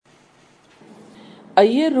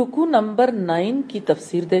आइए रुकू नंबर 9 की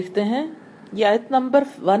तफसीर देखते हैं। ये आयत नंबर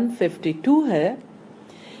 152 है।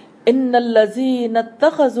 इन्नल्लज़ीना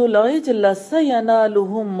इत्तख़ज़ुल इज्ला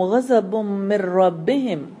सयनालुहुम ग़ज़बुम मिर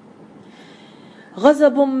रब्बिहिम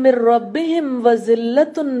व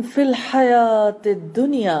ज़िल्लतुन फ़िल हयातिद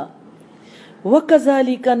दुनिया व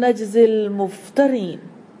कज़ालिका नजज़िल मुफ़्तरीन।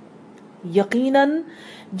 यकीनन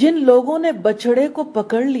जिन लोगों ने बछड़े को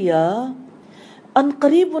पकड़ लिया,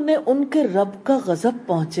 अनकरीब उन्हें उनके रब का गजब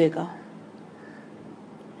पहुंचेगा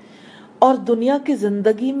और दुनिया की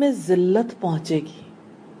जिंदगी में जिल्लत पहुंचेगी।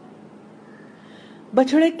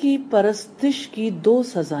 बछड़े की परस्तिश की दो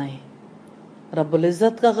सजाएं, रब्बुल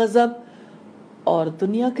इज्जत का गजब और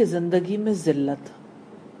दुनिया की जिंदगी में जिल्लत।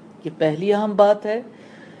 ये पहली अहम बात है।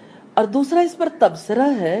 और दूसरा इस पर तबसरा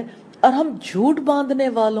है, और हम झूठ बांधने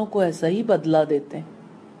वालों को ऐसा ही बदला देते हैं।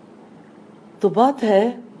 तो बात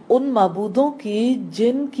है उन माबूदों की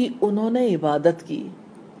जिनकी उन्होंने इबादत की।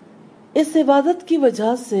 इस इबादत की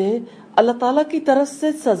वजह से अल्लाह ताला की तरफ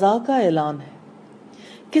से सजा का ऐलान है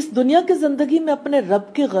कि इस दुनिया की जिंदगी में अपने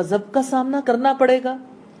रब के गजब का सामना करना पड़ेगा।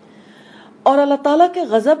 और अल्लाह ताला के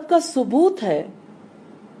गजब का सबूत है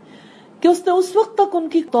कि उसने उस वक्त तक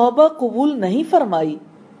उनकी तौबा कबूल नहीं फरमाई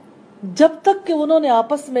जब तक कि उन्होंने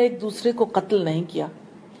आपस में एक दूसरे को कत्ल नहीं किया।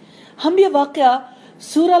 हम ये वाकया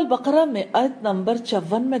सूरह अल-बकरा में आयत नंबर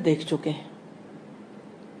 54 में देख चुके हैं।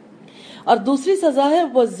 और दूसरी सजा है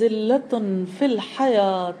वज़िल्लतुन फिल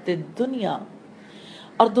हयातिद दुनिया,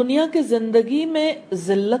 और दुनिया की जिंदगी में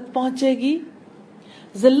जिल्लत पहुंचेगी।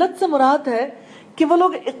 जिल्लत से मुराद है कि वो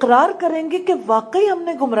लोग इकरार करेंगे कि वाकई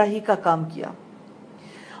हमने गुमराही का काम किया,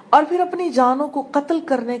 और फिर अपनी जानों को कत्ल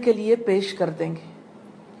करने के लिए पेश कर देंगे।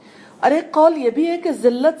 और एक कौल ये भी है कि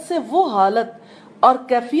जिल्लत से वो हालत और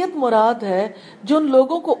कैफियत मुराद है जो उन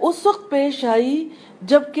लोगों को उस वक्त पेश आई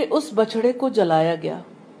जबकि उस बछड़े को जलाया गया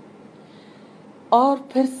और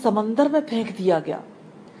फिर समंदर में फेंक दिया गया।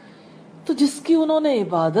 तो जिसकी उन्होंने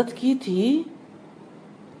इबादत की थी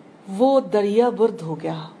वो दरिया बुर्द हो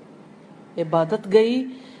गया। इबादत गई,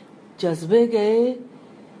 जज्बे गए,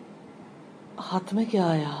 हाथ में क्या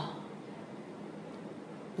आया?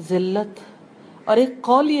 जिल्लत। और एक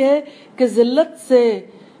कौल ये है कि जिल्लत से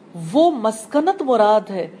वो मस्कनत मुराद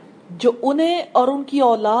है जो उन्हें और उनकी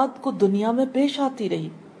औलाद को दुनिया में पेश आती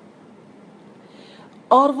रही,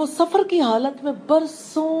 और वो सफर की हालत में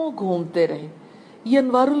बरसों घूमते रहे। ये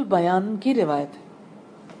अनवारुल बयान की रिवायत है।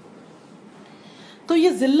 तो ये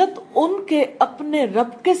जिल्लत उनके अपने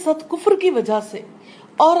रब के साथ कुफ्र की वजह से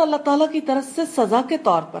और अल्लाह ताला की तरफ से सजा के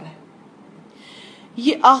तौर पर है।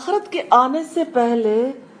 ये आखिरत के आने से पहले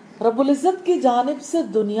रब्बुल इज्जत की जानिब से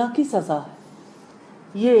दुनिया की सजा है।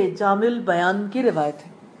 ये जामिल बयान की रिवायत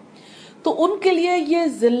है। तो उनके लिए ये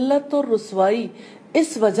जिल्लत और रुसवाई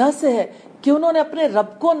इस वजह से है कि उन्होंने अपने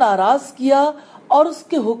रब को नाराज किया और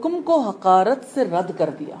उसके हुक्म को हकारत से रद्द कर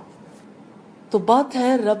दिया। तो बात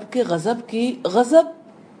है रब के गजब की। गजब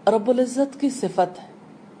रब्बुल इज्जत की सिफत है।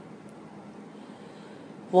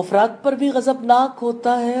 वो अफराद पर भी गजबनाक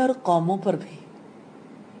होता है और कौमों पर भी।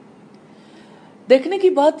 देखने की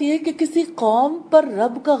बात यह कि किसी कौम पर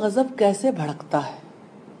रब का गजब कैसे भड़कता है,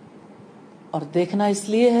 और देखना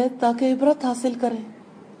इसलिए है ताकि इबरत हासिल करें।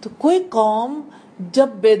 तो कोई कौम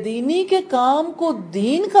जब बेदीनी के काम को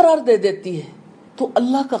दीन करार दे देती है तो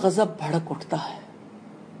अल्लाह का गजब भड़क उठता है।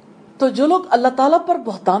 तो जो लोग अल्लाह ताला पर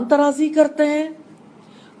बहतान तराजी करते हैं,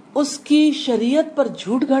 उसकी शरीयत पर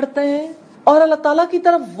झूठ गढ़ते हैं और अल्लाह ताला की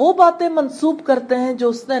तरफ वो बातें मंसूब करते हैं जो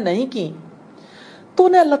उसने नहीं की, तो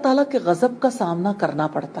उन्हें अल्लाह ताला के गजब का सामना करना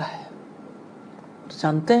पड़ता है।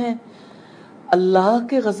 जानते हैं अल्लाह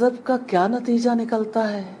के गजब का क्या नतीजा निकलता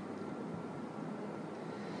है?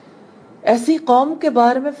 ऐसी कौम के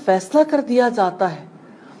बारे में फैसला कर दिया जाता है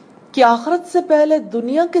कि आखिरत से पहले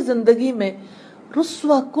दुनिया की जिंदगी में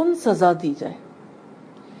रुस्वा कुन सजा दी जाए।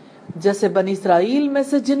 जैसे बनी इसराइल में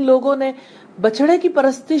से जिन लोगों ने बछड़े की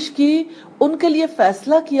परस्तिश की, उनके लिए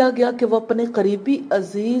फैसला किया गया कि वो अपने करीबी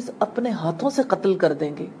अजीज अपने हाथों से कत्ल कर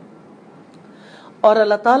देंगे, और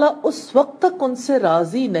अल्लाह ताला उस वक्त तक उनसे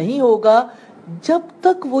राजी नहीं होगा जब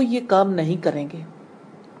तक वो ये काम नहीं करेंगे।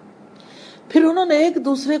 फिर उन्होंने एक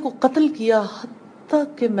दूसरे को कत्ल किया हत्ता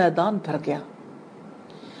कि मैदान भर गया,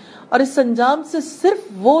 और इस अंजाम से सिर्फ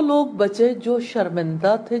वो लोग बचे जो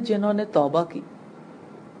शर्मिंदा थे, जिन्होंने तौबा की।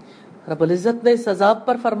 रब्बुल इज्जत ने इस अजाब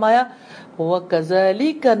पर फरमाया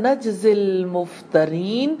वकज़ालिका नजज़िल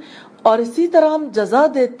मुफ्तरीन, और इसी तरह हम जजा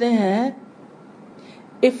देते हैं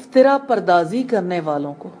इफ्तिरा परदाजी करने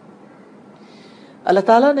वालों को। अल्लाह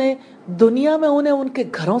ताला ने दुनिया में उन्हें उनके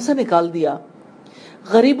घरों से निकाल दिया,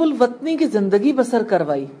 गरीबुल वतनी की जिंदगी बसर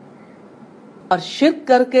करवाई, और शिर्क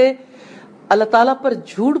करके अल्लाह ताला पर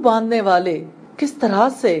झूठ बांधने वाले کس طرح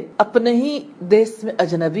سے اپنے ہی دیش میں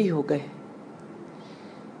اجنبی ہو گئے۔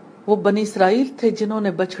 وہ بنی اسرائیل تھے جنہوں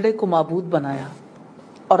نے بچڑے کو معبود بنایا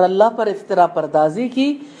اور اللہ پر افترا پردازی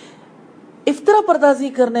کی۔ افترا پردازی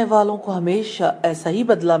کرنے والوں کو ہمیشہ ایسا ہی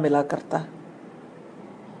بدلہ ملا کرتا ہے۔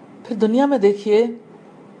 پھر دنیا میں دیکھیے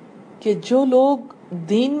کہ جو لوگ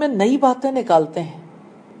دین میں نئی باتیں نکالتے ہیں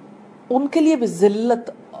ان کے لیے بھی ذلت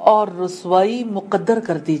اور رسوائی مقدر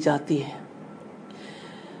کر دی جاتی ہے۔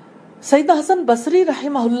 سیدنا حسن بصری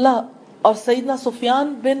رحمہ اللہ اور سیدنا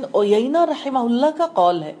سفیان بن عیینہ رحمہ اللہ کا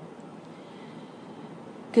قول ہے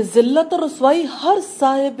کہ ذلت اور رسوائی ہر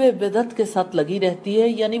صاحب بدعت کے ساتھ لگی رہتی ہے،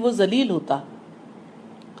 یعنی وہ ذلیل ہوتا۔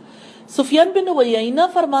 سفیان بن عیینہ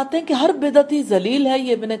فرماتے ہیں کہ ہر بدعتی ذلیل ہے،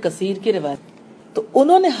 یہ ابن کثیر کی روایت۔ تو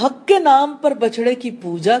انہوں نے حق کے نام پر بچڑے کی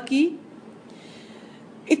پوجا کی،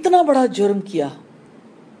 اتنا بڑا جرم کیا۔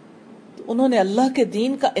 تو انہوں نے اللہ کے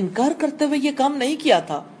دین کا انکار کرتے ہوئے یہ کام نہیں کیا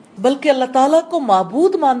تھا، بلکہ اللہ تعالیٰ کو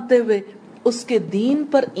معبود مانتے ہوئے اس کے دین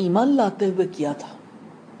پر ایمان لاتے ہوئے کیا تھا۔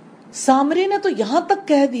 سامری نے تو یہاں تک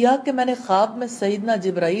کہہ دیا کہ میں نے خواب میں سیدنا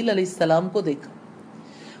جبرائیل علیہ السلام کو دیکھا،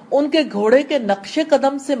 ان کے گھوڑے کے نقش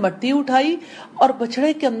قدم سے مٹی اٹھائی اور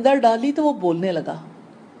بچڑے کے اندر ڈالی تو وہ بولنے لگا۔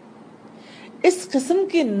 اس قسم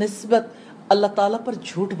کی نسبت اللہ تعالیٰ پر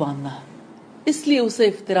جھوٹ باندھنا ہے، اس لیے اسے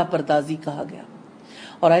افترا پردازی کہا گیا۔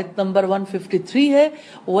 اور آیت نمبر 153 ہے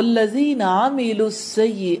وَالَّذِينَ عَمِلُوا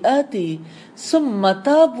السَّيِّئَاتِ ثُمَّ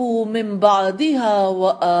تَابُوا مِن بَعْدِهَا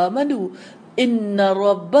وَآمَنُوا إِنَّ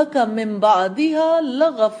رَبَّكَ مِن بَعْدِهَا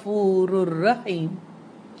لَغَفُورٌ رَحِيمٌ۔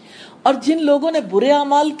 اور جن لوگوں نے برے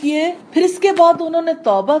اعمال کیے پھر اس کے بعد انہوں نے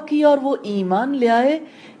توبہ کی اور وہ ایمان لے آئے،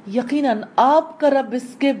 یقیناً آپ کا رب اس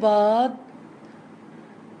کے بعد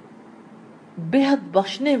بے حد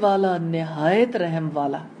بخشنے والا، نہایت رحم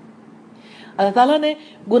والا۔ اللہ تعالیٰ نے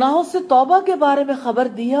گناہوں سے توبہ کے بارے میں خبر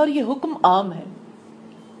دی ہے اور یہ حکم عام ہے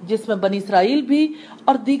جس میں بنی اسرائیل بھی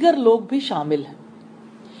اور دیگر لوگ بھی شامل ہیں۔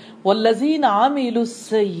 والذین عملوا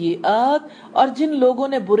السیئات، اور جن لوگوں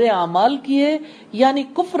نے برے اعمال کیے یعنی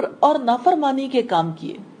کفر اور نافرمانی کے کام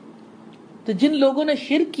کیے۔ تو جن لوگوں نے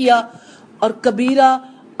شرک کیا اور کبیرہ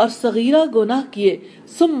اور صغیرہ گناہ کیے،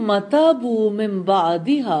 ثم تابوا من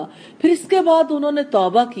بعدها، پھر اس کے بعد انہوں نے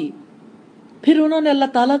توبہ کی، پھر انہوں نے اللہ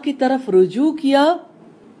تعالیٰ کی طرف رجوع کیا،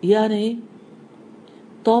 یعنی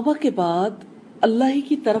توبہ کے بعد اللہ ہی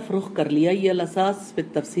کی طرف رخ کر لیا۔ یہ الاساس فی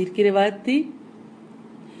التفسیر کی روایت تھی۔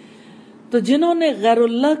 تو جنہوں نے غیر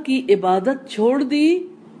اللہ کی عبادت چھوڑ دی،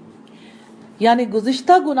 یعنی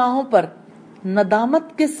گزشتہ گناہوں پر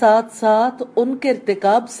ندامت کے ساتھ ساتھ ان کے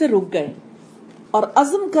ارتکاب سے رک گئے اور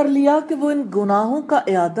عزم کر لیا کہ وہ ان گناہوں کا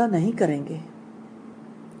اعادہ نہیں کریں گے،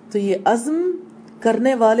 تو یہ عزم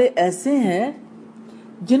کرنے والے ایسے ہیں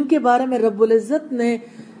جن کے بارے میں رب العزت نے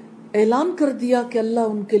اعلان کر دیا کہ اللہ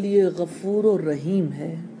ان کے لیے غفور و رحیم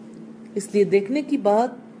ہے۔ اس لیے دیکھنے کی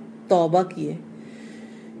بات توبہ کی ہے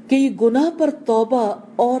کہ یہ گناہ پر توبہ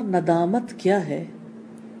اور ندامت کیا ہے۔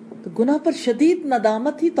 تو گناہ پر شدید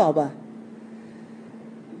ندامت ہی توبہ ہے۔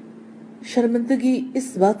 شرمندگی اس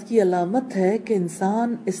بات کی علامت ہے کہ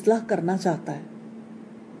انسان اصلاح کرنا چاہتا ہے۔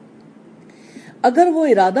 اگر وہ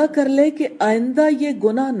ارادہ کر لے کہ آئندہ یہ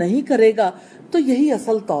گناہ نہیں کرے گا تو یہی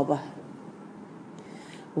اصل توبہ ہے۔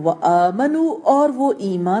 وَآمَنُوا، اور وہ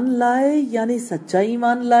ایمان لائے یعنی سچا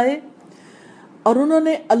ایمان لائے اور انہوں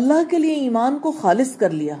نے اللہ کے لیے ایمان کو خالص کر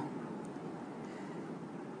لیا،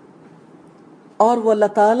 اور وہ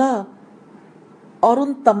اللہ تعالی اور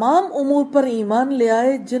ان تمام امور پر ایمان لے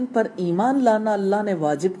آئے جن پر ایمان لانا اللہ نے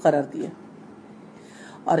واجب قرار دیا۔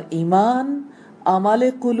 اور ایمان اعمال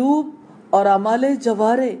قلوب اور اعمال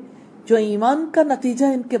جوارح جو ایمان کا نتیجہ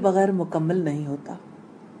ان کے بغیر مکمل نہیں ہوتا،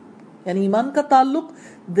 یعنی ایمان کا تعلق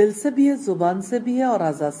دل سے بھی ہے، زبان سے بھی ہے اور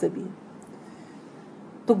اعضاء سے بھی ہے۔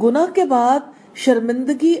 تو گناہ کے بعد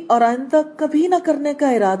شرمندگی اور آئندہ کبھی نہ کرنے کا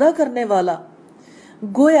ارادہ کرنے والا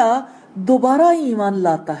گویا دوبارہ ایمان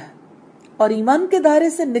لاتا ہے، اور ایمان کے دائرے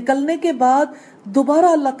سے نکلنے کے بعد دوبارہ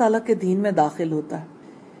اللہ تعالیٰ کے دین میں داخل ہوتا ہے۔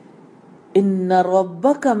 ان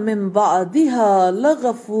ربک من بعدها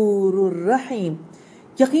لغفور رحیم،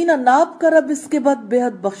 یقیناً آپ کا رب اس کے بعد بے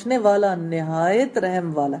حد بخشنے والا، نہایت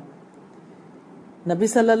رحم والا۔ نبی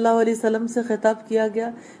صلی اللہ علیہ وسلم سے خطاب کیا گیا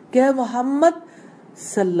کہ اے محمد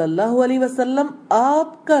صلی اللہ علیہ وسلم،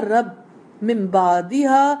 آپ کا رب من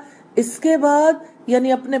بعدها، اس کے بعد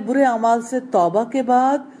یعنی اپنے برے اعمال سے توبہ کے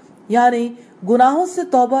بعد، یعنی گناہوں سے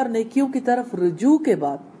توبہ اور نیکیوں کی طرف رجوع کے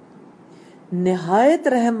بعد نہایت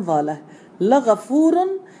رحم والا ہے۔ لغفور،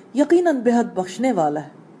 یقیناً بے حد بخشنے والا ہے،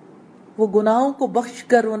 وہ گناہوں کو بخش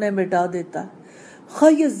کر انہیں مٹا دیتا ہے،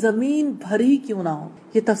 خواہ یہ زمین بھری کیوں نہ ہو۔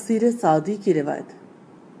 یہ تفسیر سعدی کی روایت ہے۔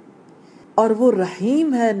 اور وہ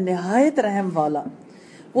رحیم ہے، نہایت رحم والا۔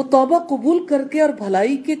 وہ توبہ قبول کر کے اور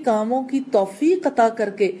بھلائی کے کاموں کی توفیق عطا کر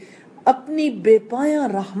کے اپنی بے پایاں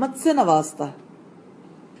رحمت سے نوازتا ہے۔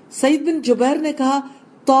 سعید بن جبیر نے کہا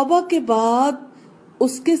توبہ کے بعد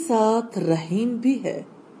اس کے ساتھ رحیم بھی ہے،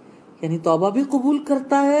 یعنی توبہ بھی قبول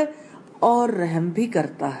کرتا ہے اور رحم بھی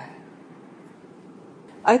کرتا ہے۔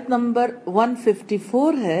 آیت نمبر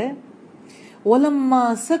 154 ہے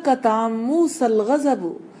وَلَمَّا سَكَتَ عَن مُوسَى الْغَضَبُ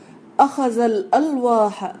أَخَذَ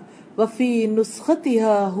الْأَلْوَاحَ وَفِي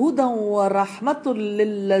نُسْخَتِهَا هُدًى وَرَحْمَةٌ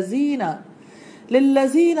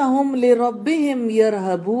لِلَّذِينَ هُمْ لِرَبِّهِمْ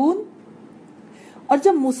يَرْهَبُونَ۔ اور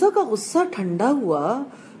جب موسیٰ کا غصہ ٹھنڈا ہوا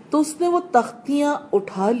تو اس نے وہ تختیاں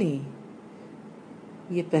اٹھا لیں،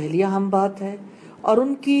 یہ پہلی اہم بات ہے، اور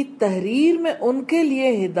ان کی تحریر میں ان کے لیے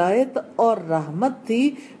ہدایت اور رحمت تھی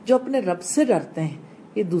جو اپنے رب سے ڈرتے ہیں،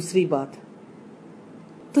 یہ دوسری بات ہے۔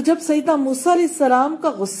 تو جب سیدنا موسیٰ علیہ السلام کا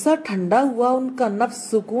غصہ ٹھنڈا ہوا، ان کا نفس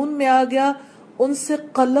سکون میں آ گیا، ان سے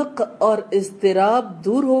قلق اور اضطراب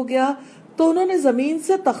دور ہو گیا، تو انہوں نے زمین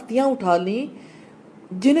سے تختیاں اٹھا لیں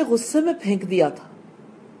جنہیں غصے میں پھینک دیا تھا۔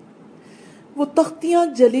 وہ تختیاں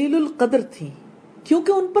جلیل القدر تھیں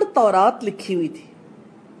کیونکہ ان پر تورات لکھی ہوئی تھی،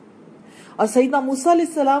 اور سیدنا موسیٰ علیہ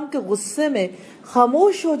السلام کے غصے میں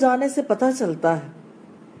خاموش ہو جانے سے پتہ چلتا ہے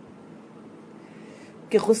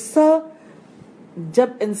کہ غصہ جب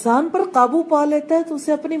انسان پر قابو پا لیتا ہے تو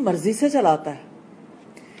اسے اپنی مرضی سے چلاتا ہے،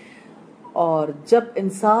 اور جب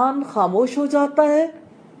انسان خاموش ہو جاتا ہے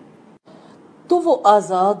تو وہ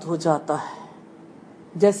آزاد ہو جاتا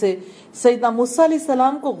ہے۔ جیسے سیدنا موسیٰ علیہ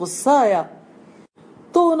السلام کو غصہ آیا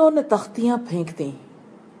تو انہوں نے تختیاں پھینک دیں،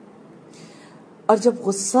 اور جب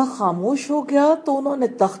غصہ خاموش ہو گیا تو انہوں نے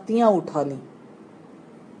تختیاں اٹھا لیں۔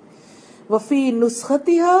 وفی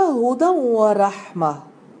نسختہا ہدی ورحمہ،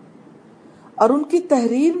 اور ان کی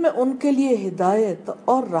تحریر میں ان کے لیے ہدایت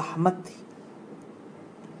اور رحمت تھی،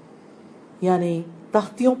 یعنی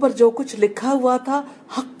تختیوں پر جو کچھ لکھا ہوا تھا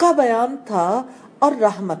حق کا بیان تھا اور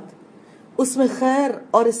رحمت، اس میں خیر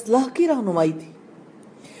اور اصلاح کی رہنمائی تھی،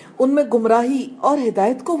 ان میں گمراہی اور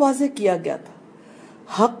ہدایت کو واضح کیا گیا تھا،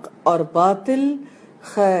 حق اور باطل،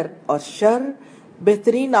 خیر اور شر،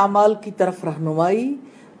 بہترین اعمال کی طرف رہنمائی،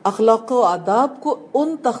 اخلاق و آداب کو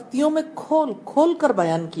ان تختیوں میں کھول کھول کر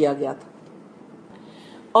بیان کیا گیا تھا،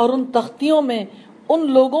 اور ان تختیوں میں ان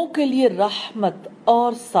لوگوں کے لیے رحمت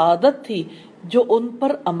اور سعادت تھی جو ان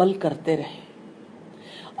پر عمل کرتے رہے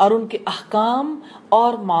اور ان کے احکام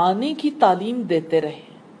اور معانی کی تعلیم دیتے رہے۔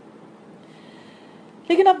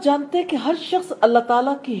 لیکن آپ جانتے ہیں کہ ہر شخص اللہ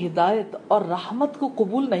تعالیٰ کی ہدایت اور رحمت کو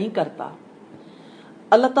قبول نہیں کرتا۔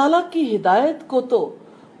 اللہ تعالیٰ کی ہدایت کو تو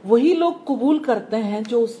وہی لوگ قبول کرتے ہیں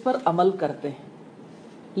جو اس پر عمل کرتے ہیں،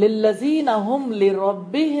 للذین ہم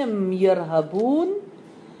لربہم یرہبون،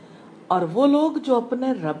 اور وہ لوگ جو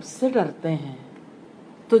اپنے رب سے ڈرتے ہیں۔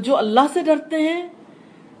 تو جو اللہ سے ڈرتے ہیں،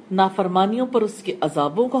 نافرمانیوں پر اس کے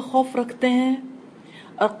عذابوں کا خوف رکھتے ہیں،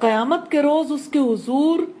 اور قیامت کے روز اس کے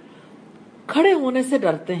حضور کھڑے ہونے سے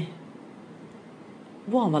ڈرتے ہیں،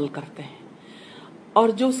 وہ عمل کرتے ہیں، اور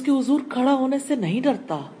جو اس کے حضور کھڑا ہونے سے نہیں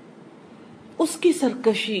ڈرتا، اس کی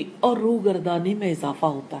سرکشی اور روگردانی میں اضافہ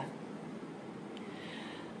ہوتا ہے۔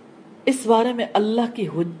 اس بارے میں اللہ کی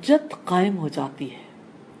حجت قائم ہو جاتی ہے۔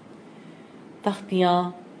 تختیاں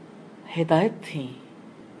ہدایت تھیں،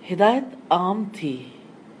 ہدایت عام تھی،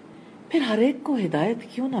 پھر ہر ایک کو ہدایت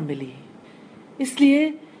کیوں نہ ملی؟ اس لیے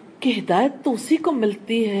کہ ہدایت تو اسی کو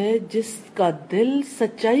ملتی ہے جس کا دل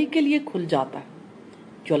سچائی کے لیے کھل جاتا ہے۔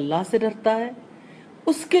 جو اللہ سے ڈرتا ہے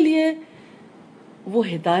اس کے لیے وہ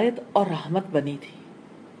ہدایت اور رحمت بنی تھی۔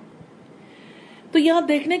 تو یہاں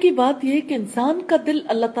دیکھنے کی بات یہ کہ انسان کا دل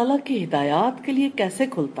اللہ تعالیٰ کی ہدایات کے لیے کیسے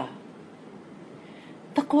کھلتا ہے؟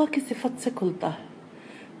 تقویٰ کی صفت سے کھلتا ہے۔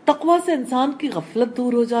 تقویٰ سے انسان کی غفلت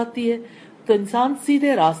دور ہو جاتی ہے، تو انسان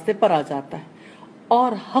سیدھے راستے پر آ جاتا ہے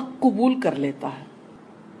اور حق قبول کر لیتا ہے۔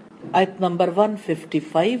 آیت نمبر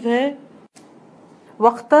 155 ہے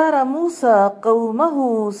وَاخْتَارَ مُوسَىٰ قَوْمَهُ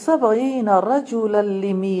 70 رَجُلًا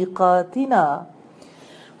لِمِيقَاتِنَا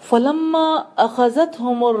فَلَمَّا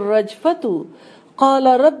أَخَذَتْهُمُ الرَّجْفَةُ قَالَ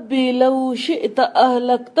رَبِّ لَوْ شِئْتَ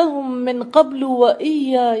أَهْلَكْتَهُم مِّن قَبْلُ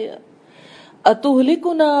وَإِيَّايَ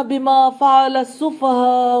أَتُهْلِكُنَا بِمَا فَعَلَ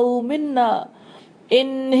السُّفَهَاءُ مِنَّا إِنْ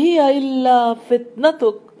هِيَ إِلَّا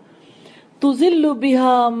فِتْنَتُكَ تُضِلُّ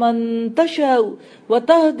بِهَا مَن تَشَاءُ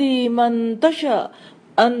وَتَهْدِي مَن تَشَاءُ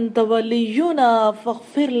أَنْتَ وَلِيُّنَا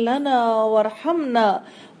فَاغْفِرْ لَنَا وَارْحَمْنَا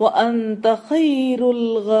وَأَنْتَ خَيْرُ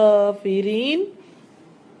الْغَافِرِينَ۔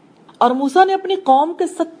 اور موسیٰ نے اپنی قوم کے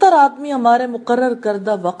 70 آدمی ہمارے مقرر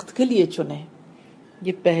کردہ وقت کے لیے چنے۔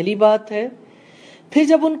 یہ پہلی بات ہے پھر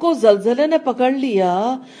جب ان کو زلزلے نے پکڑ لیا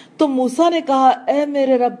تو موسیٰ نے کہا اے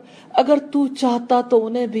میرے رب اگر تو چاہتا تو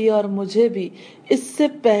انہیں بھی اور مجھے بھی اس سے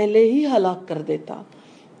پہلے ہی ہلاک کر دیتا۔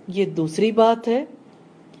 یہ دوسری بات ہے،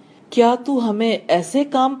 کیا تو ہمیں ایسے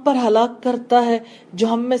کام پر ہلاک کرتا ہے جو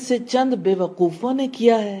ہم میں سے چند بے وقوفوں نے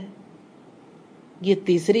کیا ہے؟ یہ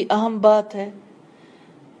تیسری اہم بات ہے،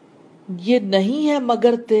 یہ نہیں ہے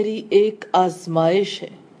مگر تیری ایک آزمائش ہے۔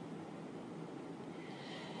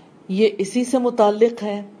 یہ اسی سے متعلق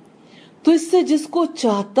ہے، تو اس سے جس کو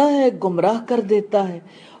چاہتا ہے گمراہ کر دیتا ہے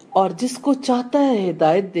اور جس کو چاہتا ہے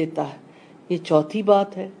ہدایت دیتا ہے۔ یہ چوتھی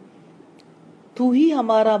بات ہے، تو ہی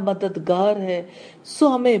ہمارا مددگار ہے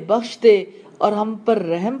سو ہمیں بخش دے اور ہم پر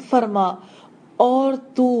رحم فرما، اور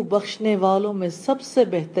تو بخشنے والوں میں سب سے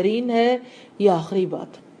بہترین ہے۔ یہ آخری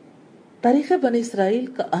بات تاریخ بنی اسرائیل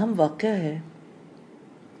کا اہم واقعہ ہے۔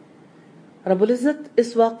 رب العزت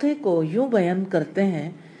اس واقعے کو یوں بیان کرتے ہیں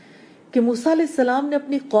کہ موسیٰ علیہ السلام نے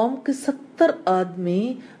اپنی قوم کے 70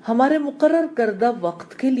 آدمی ہمارے مقرر کردہ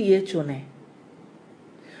وقت کے لیے چنے۔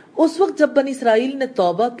 اس وقت جب بنی اسرائیل نے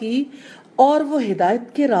توبہ کی اور وہ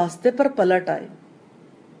ہدایت کے راستے پر پلٹ آئے،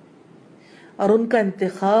 اور ان کا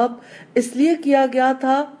انتخاب اس لیے کیا گیا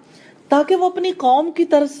تھا تاکہ وہ اپنی قوم کی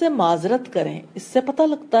طرف سے معذرت کریں۔ اس سے پتہ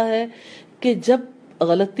لگتا ہے کہ جب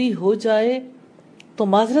غلطی ہو جائے تو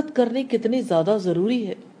معذرت کرنی کتنی زیادہ ضروری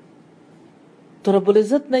ہے۔ تو رب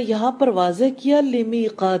العزت نے یہاں پر واضح کیا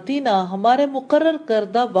لِمِیقَاتِنَا، ہمارے مقرر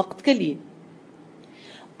کردہ وقت کے لیے۔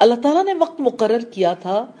 اللہ تعالیٰ نے وقت مقرر کیا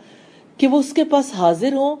تھا کہ وہ اس کے پاس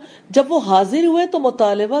حاضر ہوں۔ جب وہ حاضر ہوئے تو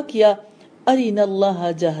مطالبہ کیا اَرِنَا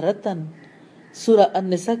اللَّهَ جَهْرَةً، سورہ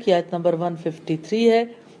النساء کی آیت نمبر 153 ہے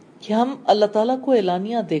کہ ہم اللہ تعالیٰ کو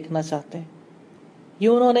اعلانیہ دیکھنا چاہتے ہیں۔ یہ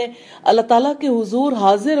انہوں نے اللہ تعالیٰ کے حضور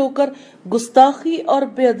حاضر ہو کر گستاخی اور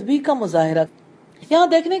بے ادبی کا مظاہرہ کیا۔ یہاں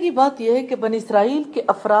دیکھنے کی بات یہ ہے کہ بنی اسرائیل کے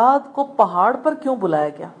افراد کو پہاڑ پر کیوں بلایا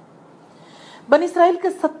گیا؟ بنی اسرائیل کے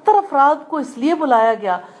 70 افراد کو اس لیے بلایا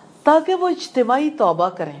گیا تاکہ وہ اجتماعی توبہ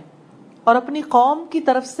کریں اور اپنی قوم کی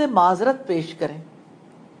طرف سے معذرت پیش کریں،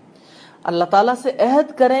 اللہ تعالیٰ سے عہد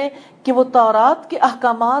کریں کہ وہ تورات کے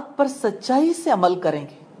احکامات پر سچائی سے عمل کریں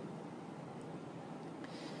گے۔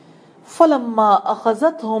 فَلَمَّا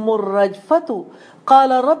أَخَذَتْهُمُ الرَّجْفَةُ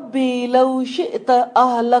قَالَ رَبِّ لَوْ شِئْتَ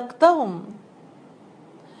أَهْلَكْتَهُمْ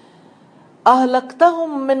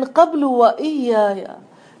مِنْ قَبْلُ وَإِيَّايَ،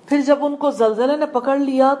 پھر جب ان کو زلزلے نے پکڑ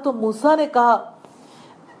لیا تو موسیٰ نے کہا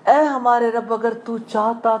اے ہمارے رب اگر تو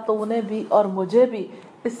چاہتا تو انہیں بھی اور مجھے بھی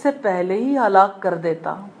اس سے پہلے ہی ہلاک کر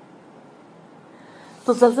دیتا۔ تو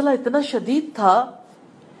زلزلہ اتنا شدید تھا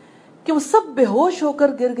کہ وہ سب بے ہوش ہو کر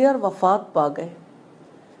گر گئے اور وفات پا گئے۔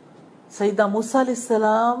 سیدنا موسیٰ علیہ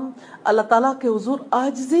السلام اللہ تعالیٰ کے حضور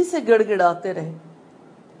عاجزی سے گڑ گڑاتے رہے۔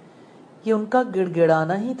 یہ ان کا گڑ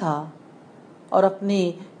گڑانا ہی تھا اور اپنی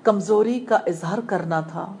کمزوری کا اظہار کرنا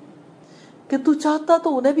تھا کہ تو چاہتا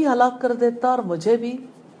تو انہیں بھی ہلاک کر دیتا اور مجھے بھی،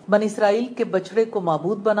 بنی اسرائیل کے بچڑے کو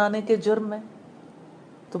معبود بنانے کے جرم میں۔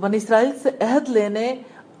 تو بنی اسرائیل سے عہد لینے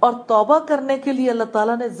اور توبہ کرنے کے لیے اللہ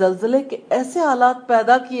تعالیٰ نے زلزلے کے ایسے حالات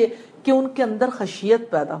پیدا کیے کہ ان کے اندر خشیت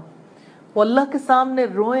پیدا، وہ اللہ کے سامنے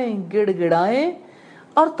روئیں، گڑ گڑائیں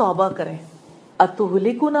اور توبہ کریں۔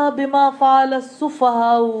 أَتُهْلِكُنَا بِمَا فَعَلَ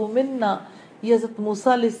السُّفَهَاءُ مِنَّا، یہ حضرت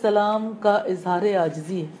موسیٰ علیہ السلام کا اظہار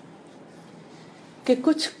عاجزی ہے کہ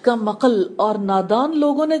کچھ کم عقل اور نادان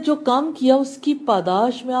لوگوں نے جو کام کیا اس کی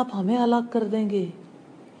پاداش میں آپ ہمیں ہلاک کر دیں گے۔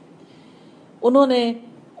 انہوں نے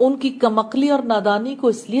ان کی کم عقلی اور نادانی کو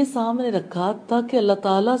اس لیے سامنے رکھا تاکہ اللہ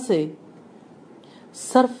تعالیٰ سے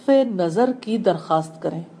صرف نظر کی درخواست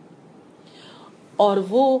کریں اور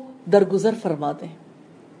وہ درگزر فرما دیں۔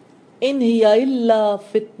 ان ہی الا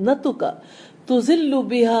فتنتک تضل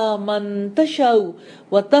بها من تشاء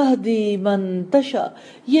وتهدی من تشاء،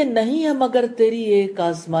 یہ نہیں ہے مگر تیری ایک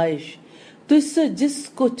آزمائش، تو اس سے جس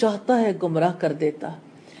کو چاہتا ہے گمراہ کر دیتا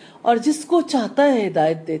اور جس کو چاہتا ہے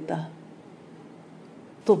ہدایت دیتا۔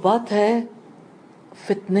 تو بات ہے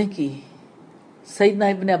فتنے کی۔ سیدنا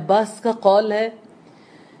ابن عباس کا قول ہے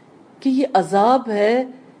کہ یہ عذاب ہے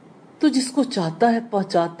تو جس کو چاہتا ہے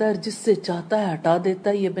پہنچاتا ہے اور جس سے چاہتا ہے ہٹا دیتا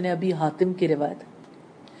ہے۔ یہ ابن ابی حاتم کی روایت ہے۔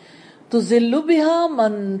 تُذِلُّ بِهَا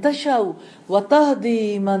مَن تَشَاءُ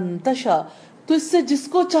وَتَهْدِي مَن تَشَاءُ، تو اس سے جس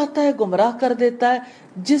کو چاہتا ہے گمراہ کر دیتا ہے،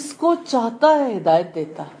 جس کو چاہتا ہے ہدایت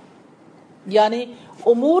دیتا ہے۔ یعنی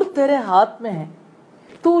امور تیرے ہاتھ میں ہیں،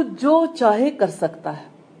 تو جو چاہے کر سکتا ہے۔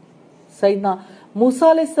 سیدنا موسیٰ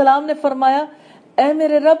علیہ السلام نے فرمایا اے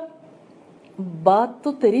میرے رب بات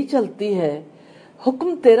تو تیری چلتی ہے،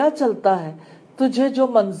 حکم تیرا چلتا ہے، تجھے جو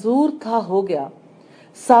منظور تھا ہو گیا،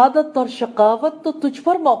 سعادت اور شقاوت تو تجھ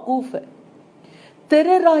پر موقوف ہے،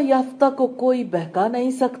 तेरे राह याफ्ता को कोई बहका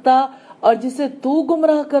नहीं सकता और जिसे तू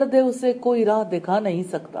गुमराह कर दे उसे कोई राह दिखा नहीं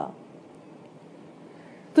सकता।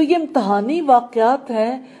 तो ये इम्तहानी वाकयात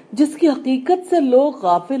हैं जिसकी हकीकत से लोग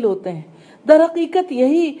गाफिल होते हैं। दर हकीकत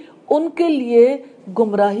यही उनके लिए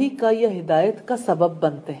गुमराही का या हिदायत का सबब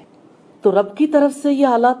बनते हैं। तो रब की तरफ से ये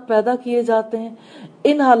हालात पैदा किए जाते हैं,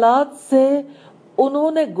 इन हालात से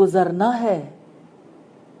उन्होंने गुजरना है।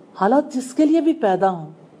 हालात जिसके लिए भी पैदा हों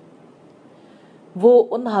वो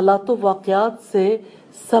उन हालातों वाकयात से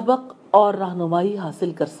सबक और रहनुमाई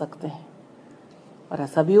हासिल कर सकते हैं। और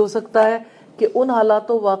ऐसा भी हो सकता है कि उन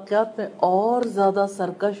हालातों वाकयात में और ज्यादा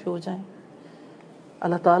सरकश हो जाएं।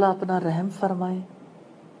 अल्लाह ताला अपना रहम फरमाए।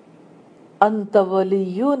 अंत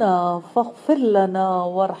वलियुना फग़फिर लना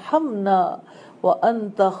वरहमना व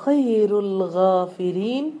अंत खैरुल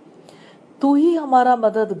गाफिरीन। तू ही हमारा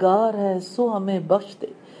मददगार है सो हमें बख्श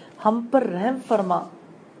दे, हम पर रहम फरमा,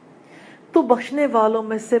 तू बख्शने वालों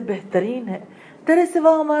में से बेहतरीन है, तेरे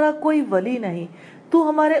सिवा हमारा कोई वली नहीं, तू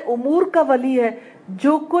हमारे उमूर का वली है,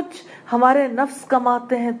 जो कुछ हमारे नफ्स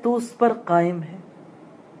कमाते हैं तू उस पर कायम है।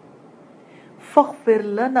 फग़फिर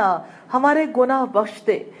लना, हमारे गुनाह बख्श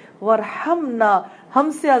दे, वरहमना,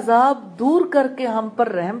 हमसे अजाब दूर करके हम पर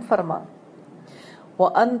रहम फरमा, व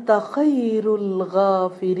अंत खैरुल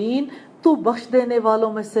गाफिरीन, तू बख्श देने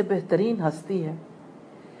वालों में से बेहतरीन हस्ती है।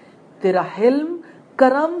 तेरा हिल्म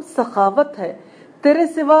करम सखावत है, तेरे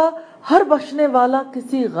सिवा हर बख्शने वाला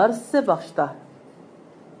किसी गर्ज से बख्शता है।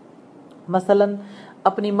 मसलन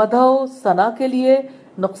अपनी मदह सना के लिए,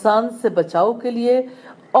 नुकसान से बचाव के लिए,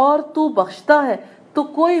 और तू बख्शता है तो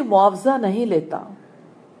कोई मुआवजा नहीं लेता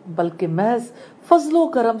बल्कि महज फजलो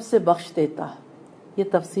करम से बख्श देता है। ये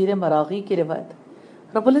तफसीर मरागी की रिवायत है।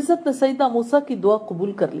 रब्बुल इज्जत ने सैयदना मूसा की दुआ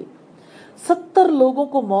कबूल कर ली, 70 लोगों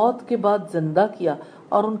को मौत के बाद जिंदा किया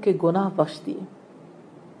और उनके गुनाह बख्श दिए।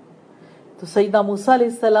 तो सैयदना मूसा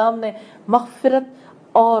अलैहिस्सलाम ने मग़फ़िरत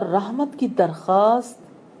और रहमत की दरख्वास्त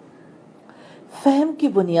फहम की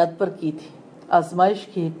बुनियाद पर की थी, आजमाइश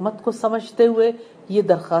की हिकमत को समझते हुए ये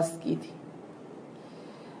दरख्वास्त की थी।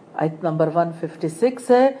 आयत नंबर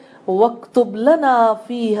 156 है, वक्तुब लना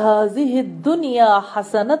फी हाज़िहि दुनिया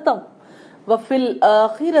हसनतम व फिल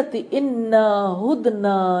आखिरति इन्ना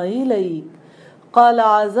हुदना इलैक क़ाल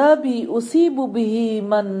अज़ाबी उसीबु बिही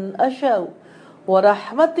मन अशाउ व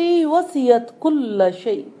रहमती वसियत कुल्ल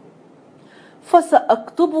शै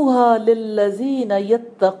फसअक्तुबुहा लिल्लज़ीना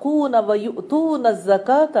यत्तक़ून व युअतून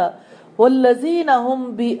अज़्ज़काता वल्लज़ीना हुम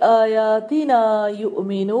बिआयातिना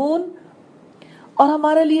युमिनून। और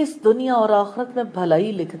हमारे लिए इस दुनिया और आखिरत में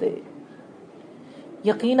भलाई लिख दे,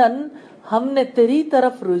 यकीनन हमने तेरी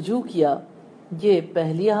तरफ रुजू किया। ये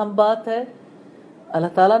पहली अहम बात है। अल्लाह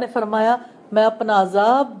ताला ने फरमाया, मैं अपना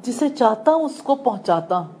अजाब जिसे चाहता हूं उसको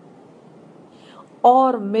पहुंचाता हूं,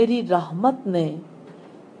 और मेरी रहमत ने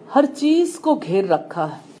हर चीज को घेर रखा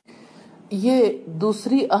है। ये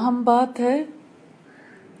दूसरी अहम बात है।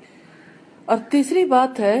 और तीसरी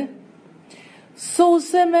बात है, सो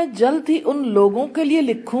उसे मैं जल्द ही उन लोगों के लिए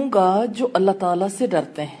लिखूंगा जो अल्लाह ताला से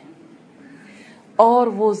डरते हैं और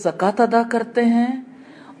वो ज़कात अदा करते हैं,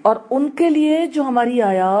 और उनके लिए जो हमारी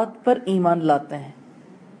आयात पर ईमान लाते हैं।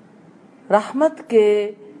 रहमत के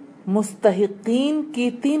मुस्तहिकीन की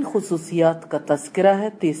 3 खुसूसियात का तज़किरा है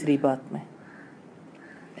तीसरी बात में।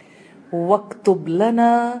 वक्तुब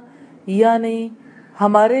लना, यानी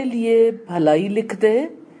हमारे लिए भलाई लिख दे,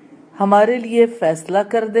 हमारे लिए फैसला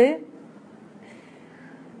कर दे।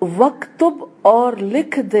 वक्तुब और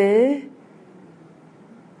लिख दे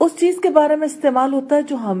उस चीज के बारे में इस्तेमाल होता है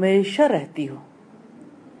जो हमेशा रहती हो।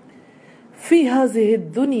 फी हाज़िहि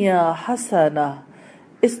दुनिया हसना,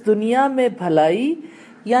 इस दुनिया में भलाई,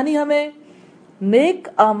 यानी हमें नेक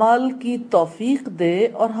आमाल की तौफीक दे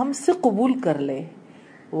और हमसे कबूल कर ले।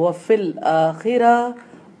 व फिल आखिरा,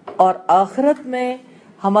 और आखिरत में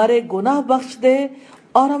हमारे गुनाह बख्श दे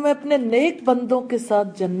और हमें अपने नेक बंदों के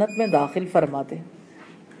साथ जन्नत में दाखिल फरमा दे।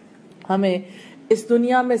 हमें इस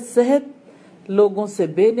दुनिया में सेहत, लोगों से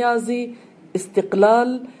बेनियाजी,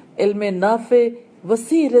 इस्तिकलाल, इल्म नाफे,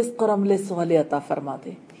 वसी रिज़्क़ और अमले साले अता फरमा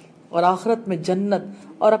दे, और आखिरत में जन्नत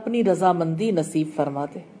और अपनी रजामंदी नसीब फरमा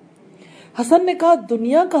दे। हसन ने कहा,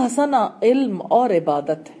 दुनिया का हसना इल्म और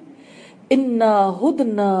इबादत है। इन्ना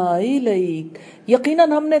हुदना इलैक,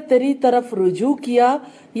 यकीनन हमने तेरी तरफ रुजू किया,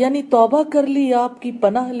 यानी तौबा कर ली, आपकी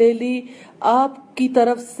पनाह ले ली, आपकी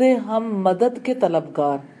तरफ से हम मदद के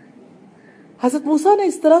तलबगार। हज़रत मूसा ने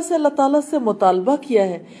इस तरह से अल्लाह ताला से मुतालबा किया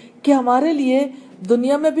है कि हमारे लिए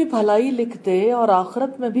दुनिया में भी भलाई लिख दे और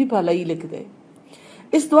आखिरत में भी भलाई लिख दे।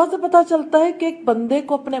 इस दुआ से पता चलता है कि एक बंदे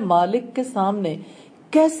को अपने मालिक के सामने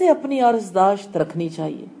कैसे अपनी अर्ज़दाश्त रखनी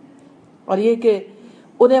चाहिए, और ये कि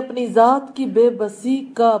انہیں اپنی ذات کی بے بسی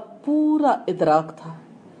کا پورا ادراک تھا۔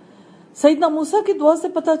 سیدنا موسیٰ کی دعا سے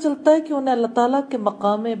پتہ چلتا ہے کہ انہیں اللہ تعالیٰ کے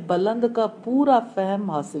مقام بلند کا پورا فہم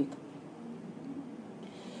حاصل تھا۔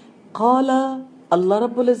 قال، اللہ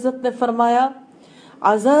رب العزت نے فرمایا،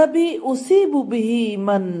 عذابی اصیب بہ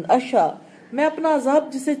من اشاء، میں اپنا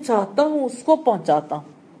عذاب جسے چاہتا ہوں اس کو پہنچاتا ہوں،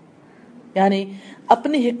 یعنی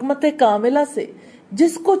اپنی حکمت کاملہ سے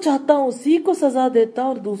جس کو چاہتا ہوں اسی کو سزا دیتا ہوں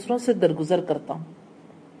اور دوسروں سے درگزر کرتا ہوں۔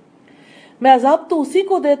 میں عذاب تو اسی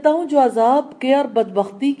کو دیتا ہوں جو عذاب کے اور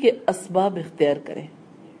بدبختی کے اسباب اختیار کرے،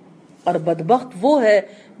 اور بدبخت وہ ہے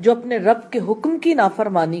جو اپنے رب کے حکم کی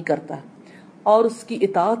نافرمانی کرتا ہے اور اس کی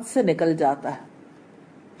اطاعت سے نکل جاتا ہے۔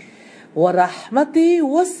 وَرَحْمَتِي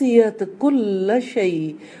وَسِعَتْ كُلَّ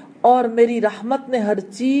شَيْءٍ، اور میری رحمت نے ہر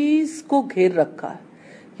چیز کو گھیر رکھا ہے،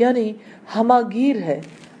 یعنی ہماگیر ہے۔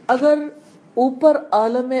 اگر اوپر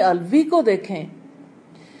عالم علوی کو دیکھیں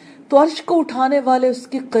تو عرش کو اٹھانے والے اس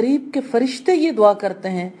کے قریب کے فرشتے یہ دعا کرتے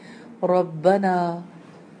ہیں، ربنا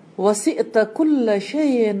وسعت كل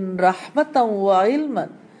شيء رحمة وعلما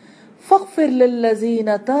فاغفر للذين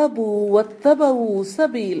تابوا واتبعوا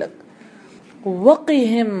سبيلك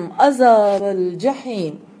وقهم عذاب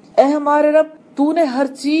الجحيم۔ اے ہمارے رب، تو نے ہر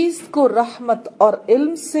چیز کو رحمت اور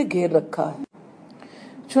علم سے گھیر رکھا ہے،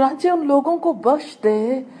 چنانچہ ان لوگوں کو بخش دے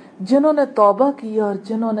جنہوں نے توبہ کی اور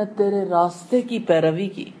جنہوں نے تیرے راستے کی پیروی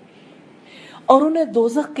کی، اور انہیں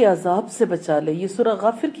دوزخ کے عذاب سے بچا لے۔ یہ سورہ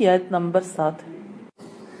غافر کی آیت نمبر 7 ہے۔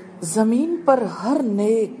 زمین پر ہر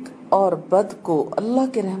نیک اور بد کو اللہ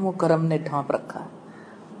کے رحم و کرم نے ڈھانپ رکھا ہے۔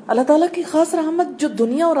 اللہ تعالیٰ کی خاص رحمت جو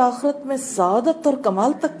دنیا اور آخرت میں سعادت اور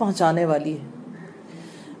کمال تک پہنچانے والی ہے،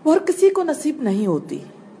 وہ ہر کسی کو نصیب نہیں ہوتی۔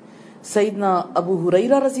 سیدنا ابو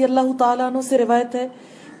ہریرہ رضی اللہ تعالیٰ عنہ سے روایت ہے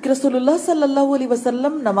کہ رسول اللہ صلی اللہ علیہ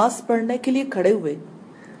وسلم نماز پڑھنے کے لیے کھڑے ہوئے،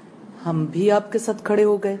 ہم بھی آپ کے ساتھ کھڑے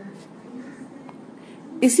ہو گئے۔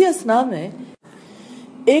 اسی اثناء میں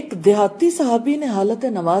ایک دیہاتی صحابی نے حالت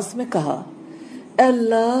نماز میں کہا، اے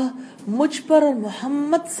اللہ، مجھ پر اور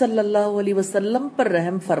محمد صلی اللہ علیہ وسلم پر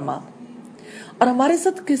رحم فرما، اور ہمارے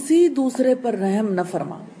ساتھ کسی دوسرے پر رحم نہ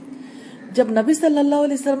فرما۔ جب نبی صلی اللہ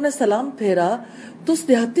علیہ وسلم نے سلام پھیرا تو اس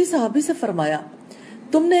دیہاتی صحابی سے فرمایا،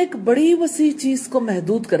 تم نے ایک بڑی وسیع چیز کو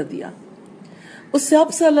محدود کر دیا۔ اس سے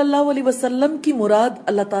آپ صلی اللہ علیہ وسلم کی مراد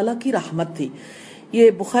اللہ تعالیٰ کی رحمت تھی۔ یہ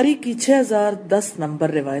بخاری کی 6010 نمبر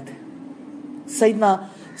روایت ہے۔ سیدنا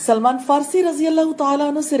سلمان فارسی رضی اللہ تعالیٰ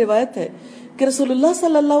عنہ سے روایت ہے کہ رسول اللہ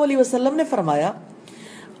صلی اللہ علیہ وسلم نے فرمایا،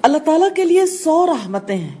 اللہ تعالیٰ کے لیے 100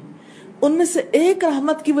 رحمتیں ہیں، ان میں سے ایک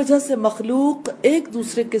رحمت کی وجہ سے مخلوق ایک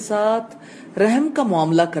دوسرے کے ساتھ رحم کا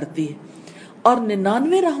معاملہ کرتی ہے، اور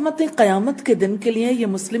 99 رحمتیں قیامت کے دن کے لیے۔ یہ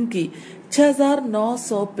مسلم کی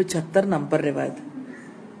 6975 نمبر روایت ہے۔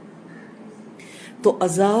 تو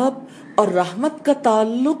عذاب اور رحمت کا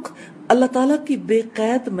تعلق اللہ تعالیٰ کی بے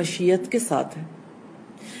قید مشیت کے ساتھ ہے۔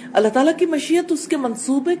 اللہ تعالیٰ کی مشیت اس کے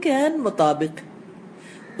منصوبے کے عین مطابق ہے۔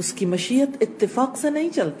 اس کی مشیت اتفاق سے نہیں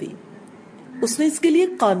چلتی، اس نے اس کے لیے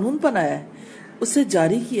قانون بنایا ہے، اسے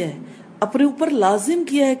جاری کیا ہے، اپنے اوپر لازم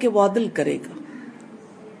کیا ہے کہ وہ عدل کرے گا۔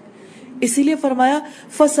 اسی لیے فرمایا،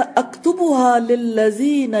 فَسَأَكْتُبُهَا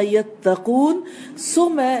لِلَّذِينَ يَتَّقُونَ، سو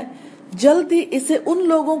میں جلد ہی اسے ان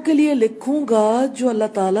لوگوں کے لیے لکھوں گا جو اللہ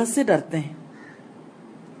تعالیٰ سے ڈرتے ہیں۔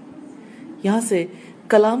 یہاں سے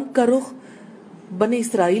کلام کا رخ بنی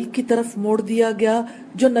اسرائیل کی طرف موڑ دیا گیا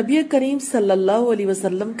جو نبی کریم صلی اللہ علیہ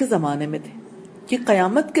وسلم کے زمانے میں تھے، کہ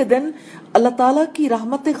قیامت کے دن اللہ تعالیٰ کی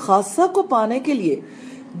رحمت خاصہ کو پانے کے لیے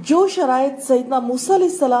جو شرائط سیدنا موسیٰ علیہ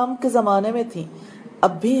السلام کے زمانے میں تھیں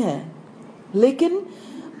اب بھی ہیں، لیکن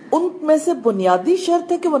ان میں سے بنیادی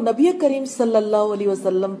شرط ہے کہ وہ نبی کریم صلی اللہ علیہ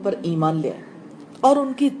وسلم پر ایمان لے آئیں اور ان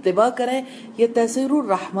کی اتباع کریں۔ یہ تفسیر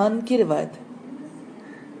الرحمن کی روایت ہے۔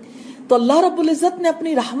 تو اللہ رب العزت نے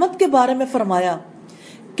اپنی رحمت کے بارے میں فرمایا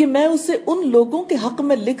کہ میں اسے ان لوگوں کے حق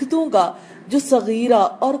میں لکھ دوں گا جو صغیرہ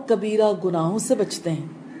اور کبیرہ گناہوں سے بچتے ہیں۔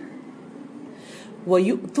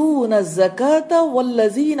 وَيُؤْتُونَ الزَّكَاةَ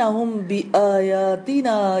وَالَّذِينَ هُمْ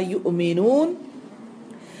بِآيَاتِنَا يُؤْمِنُونَ،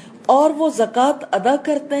 اور وہ زکوٰۃ ادا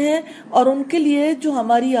کرتے ہیں اور ان کے لیے جو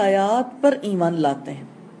ہماری آیات پر ایمان لاتے ہیں۔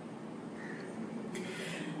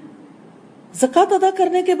 زکوٰۃ ادا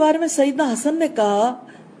کرنے کے بارے میں سیدنا حسن نے کہا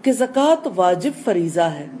کہ زکوٰۃ واجب فریضہ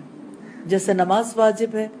ہے، جیسے نماز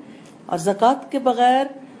واجب ہے، اور زکوٰۃ کے بغیر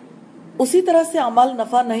اسی طرح سے اعمال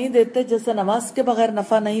نفع نہیں دیتے جیسے نماز کے بغیر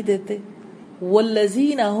نفع نہیں دیتے۔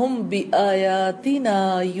 وَالَّذِينَ هُمْ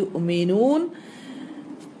بِآيَاتِنَا يُؤْمِنُونَ،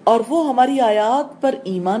 اور وہ ہماری آیات پر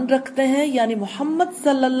ایمان رکھتے ہیں، یعنی محمد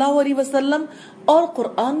صلی اللہ علیہ وسلم اور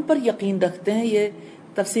قرآن پر یقین رکھتے ہیں۔ یہ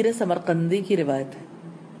تفسیر سمرقندی کی روایت ہے۔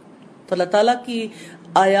 تو اللہ تعالیٰ کی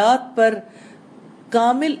آیات پر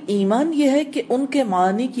کامل ایمان یہ ہے کہ ان کے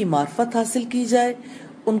معانی کی معرفت حاصل کی جائے،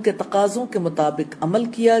 ان کے تقاضوں کے مطابق عمل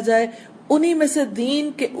کیا جائے، انہی میں سے دین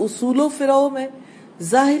کے اصول و فروع میں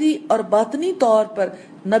ظاہری اور باطنی طور پر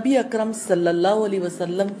نبی اکرم صلی اللہ علیہ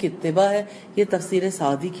وسلم کی اتباع ہے۔ یہ تفسیر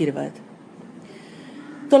سعدی کی روایت ہے۔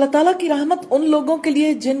 تو اللہ تعالیٰ کی رحمت ان لوگوں کے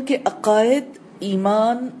لیے جن کے عقائد،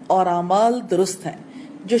 ایمان اور اعمال درست ہیں،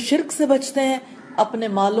 جو شرک سے بچتے ہیں، اپنے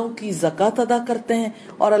مالوں کی زکوٰۃ ادا کرتے ہیں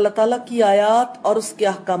اور اللہ تعالیٰ کی آیات اور اس کے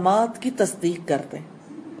احکامات کی تصدیق کرتے ہیں۔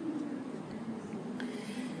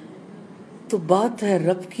 تو بات ہے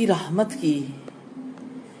رب کی رحمت کی۔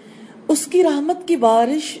 اس کی رحمت کی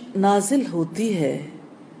بارش نازل ہوتی ہے،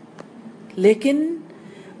 لیکن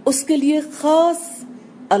اس کے لیے خاص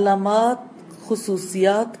علامات،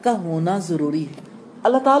 خصوصیات کا ہونا ضروری ہے۔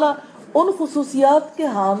 اللہ تعالیٰ ان خصوصیات کے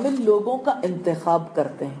حامل لوگوں کا انتخاب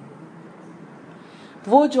کرتے ہیں،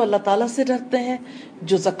 وہ جو اللہ تعالیٰ سے ڈرتے ہیں،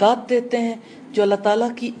 جو زکوٰۃ دیتے ہیں، جو اللہ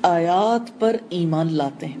تعالیٰ کی آیات پر ایمان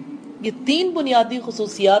لاتے ہیں۔ یہ 3 بنیادی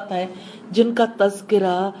خصوصیات ہیں جن کا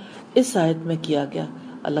تذکرہ اس آیت میں کیا گیا۔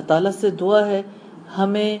 اللہ تعالیٰ سے دعا ہے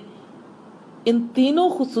ہمیں ان تینوں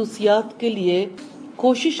خصوصیات کے لیے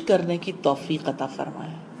کوشش کرنے کی توفیق عطا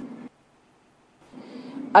فرمائے۔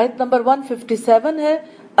 آیت نمبر 157 ہے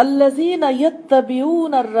الذین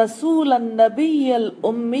یتبعون الرسول النبی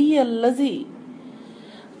الأمی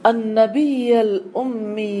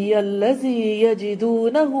الذی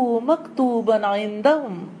یجدونہ مکتوبا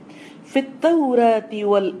عندہم فی التوراۃ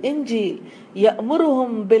والانجیل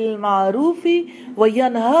یأمرہم بالمعروف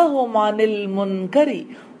وینہاہم عن المنکر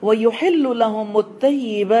ویحل لہم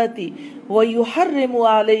الطیبات ویحرم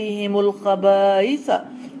علیہم الخبائث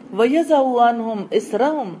ویضع عنہم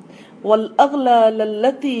اسرہم والأغلال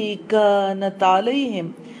التي كانت عليهم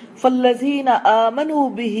فالذين آمنوا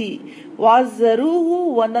به وعزروه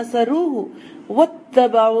ونصروه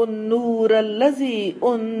واتبعوا النور الذي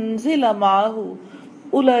أنزل معه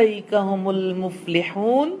أولئك هم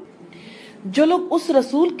المفلحون۔ جو لوگ اس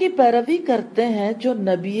رسول کی پیروی کرتے ہیں جو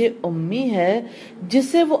نبی امی ہے،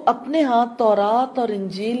 جسے وہ اپنے ہاتھ تورات اور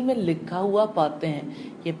انجیل میں لکھا ہوا پاتے ہیں،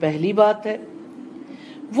 یہ پہلی بات ہے۔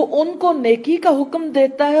 وہ ان کو نیکی کا حکم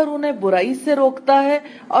دیتا ہے اور انہیں برائی سے روکتا ہے،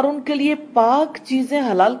 اور ان کے لیے پاک چیزیں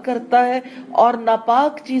حلال کرتا ہے اور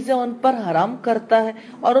ناپاک چیزیں ان پر حرام کرتا ہے،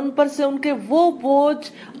 اور ان پر سے ان کے وہ بوجھ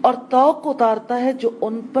اور طوق اتارتا ہے جو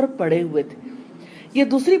ان پر پڑے ہوئے تھے۔ یہ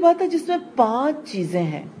دوسری بات ہے جس میں 5 چیزیں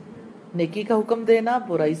ہیں: نیکی کا حکم دینا،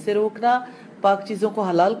 برائی سے روکنا، پاک چیزوں کو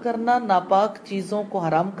حلال کرنا، ناپاک چیزوں کو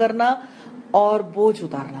حرام کرنا اور بوجھ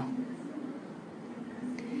اتارنا۔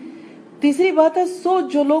 تیسری بات ہے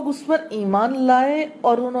جو لوگ اس پر ایمان لائے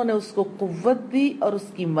اور انہوں نے اس کو قوت دی اور اس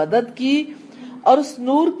کی مدد کی اور اس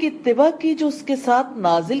نور کی اتباع کی جو اس کے ساتھ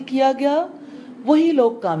نازل کیا گیا، وہی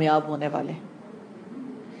لوگ کامیاب ہونے والے ہیں۔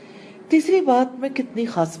 تیسری بات میں کتنی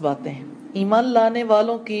خاص باتیں ہیں۔ ایمان لانے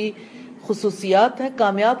والوں کی خصوصیات ہیں،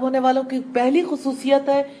 کامیاب ہونے والوں کی پہلی خصوصیت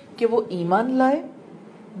ہے کہ وہ ایمان لائے،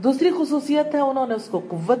 دوسری خصوصیت ہے انہوں نے اس کو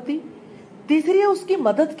قوت دی، تیسری ہے اس کی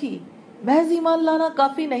مدد کی۔ محض ایمان لانا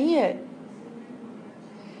کافی نہیں ہے،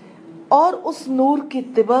 اور اس نور کی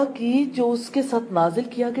اتباع کی جو اس کے ساتھ نازل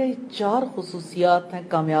کیا گیا۔ یہ 4 خصوصیات ہیں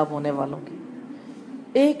کامیاب ہونے والوں کی۔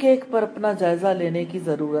 ایک ایک پر اپنا جائزہ لینے کی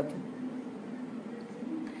ضرورت ہے،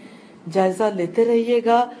 جائزہ لیتے رہیے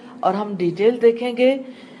گا اور ہم ڈیٹیل دیکھیں گے۔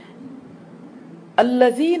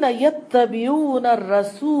 الذین یتبعون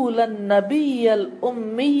الرسول النبی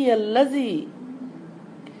الأمی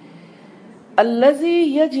الذی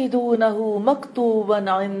یجدونہ مکتوبا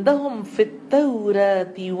عندہم فی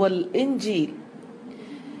التوراۃ والانجیل۔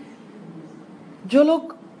 جو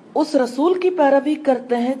لوگ اس رسول کی پیروی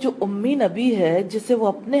کرتے ہیں جو امی نبی ہے، جسے وہ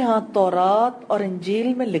اپنے ہاتھ تورات اور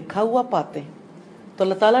انجیل میں لکھا ہوا پاتے ہیں۔ تو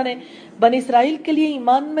اللہ تعالیٰ نے بنی اسرائیل کے لیے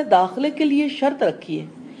ایمان میں داخلے کے لیے شرط رکھی ہے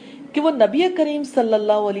کہ وہ نبی کریم صلی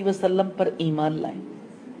اللہ علیہ وسلم پر ایمان لائیں۔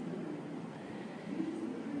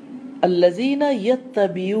 الذین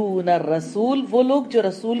یتبعون الرسول، وہ لوگ جو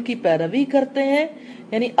رسول کی پیروی کرتے ہیں،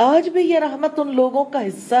 یعنی آج بھی یہ رحمت ان لوگوں کا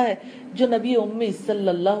حصہ ہے جو نبی امی صلی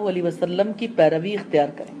اللہ علیہ وسلم کی پیروی اختیار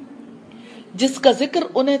کریں، جس کا ذکر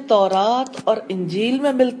انہیں تورات اور انجیل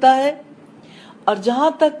میں ملتا ہے۔ اور جہاں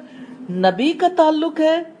تک نبی کا تعلق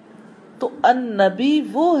ہے تو النبی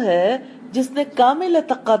وہ ہے جس نے کامل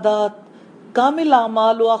اعتقادات، کامل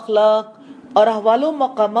اعمال و اخلاق اور احوال و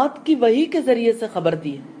مقامات کی وحی کے ذریعے سے خبر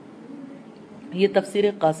دی ہے۔ یہ تفسیر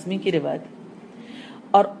قاسمی کی روایت ہے۔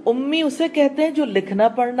 اور امی اسے کہتے ہیں جو لکھنا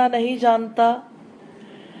پڑھنا نہیں جانتا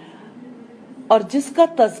اور جس کا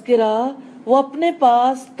تذکرہ وہ اپنے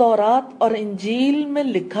پاس تورات اور انجیل میں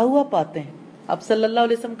لکھا ہوا پاتے ہیں۔ آپ صلی اللہ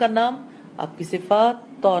علیہ وسلم کا نام، آپ کی صفات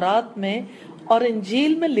تورات میں اور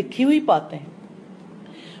انجیل میں لکھی ہوئی پاتے ہیں۔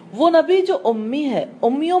 وہ نبی جو امی ہے،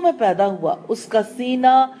 امیوں میں پیدا ہوا، اس کا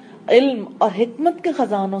سینہ علم اور حکمت کے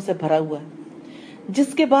خزانوں سے بھرا ہوا ہے،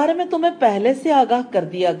 جس کے بارے میں تمہیں پہلے سے آگاہ کر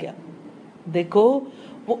دیا گیا۔ دیکھو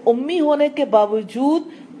وہ امی ہونے کے باوجود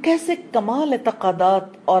کیسے کمال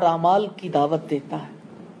اعتقادات اور اعمال کی دعوت دیتا ہے۔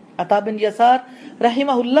 عطا بن یسار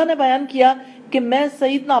رحمہ اللہ نے بیان کیا کہ میں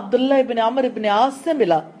سیدنا عبداللہ ابن عمرو ابن عاص سے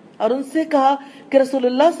ملا اور ان سے کہا کہ رسول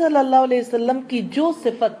اللہ صلی اللہ علیہ وسلم کی جو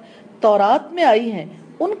صفت تورات میں آئی ہیں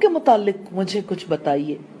ان کے متعلق مجھے کچھ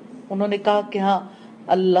بتائیے۔ انہوں نے کہا کہ ہاں،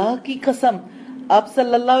 اللہ کی قسم، آپ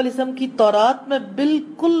صلی اللہ علیہ وسلم کی تورات میں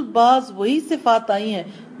بالکل بعض وہی صفات آئی ہیں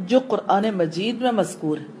جو قرآن مجید میں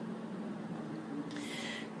مذکور ہے،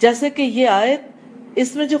 جیسے کہ یہ آیت،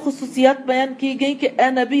 اس میں جو خصوصیات بیان کی گئی کہ اے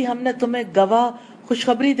نبی، ہم نے تمہیں گواہ،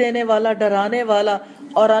 خوشخبری دینے والا، ڈرانے والا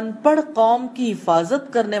اور ان پڑھ قوم کی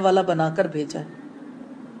حفاظت کرنے والا بنا کر بھیجا ہے۔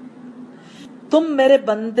 تم میرے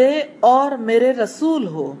بندے اور میرے رسول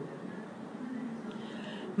ہو،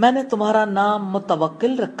 میں نے تمہارا نام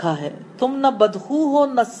متوکل رکھا ہے، تم نہ بدخو ہو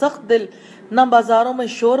نہ سخت دل، نہ بازاروں میں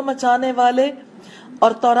شور مچانے والے،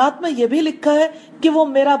 اور تورات میں یہ بھی لکھا ہے کہ وہ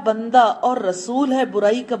میرا بندہ اور رسول ہے،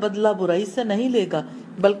 برائی کا بدلہ برائی سے نہیں لے گا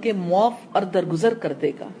بلکہ معاف اور درگزر کر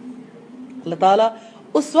دے گا۔ اللہ تعالیٰ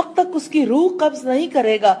اس وقت تک اس کی روح قبض نہیں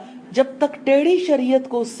کرے گا جب تک ٹیڑھی شریعت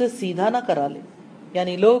کو اس سے سیدھا نہ کرا لے،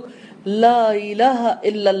 یعنی لوگ لا الہ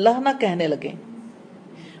الا اللہ نہ کہنے لگیں۔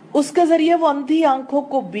 اس کے ذریعے وہ اندھی آنکھوں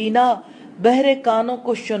کو بینا، بہرے کانوں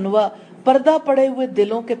کو شنوا، پردہ پڑے ہوئے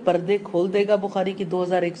دلوں کے پردے کھول دے گا۔ بخاری کی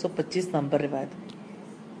 2125 نمبر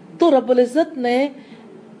روایت۔ تو رب العزت نے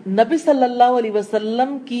نبی صلی اللہ علیہ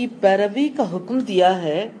وسلم کی پیروی کا حکم دیا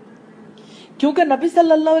ہے، کیونکہ نبی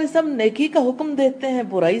صلی اللہ علیہ وسلم نیکی کا حکم دیتے ہیں،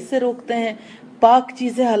 برائی سے روکتے ہیں، پاک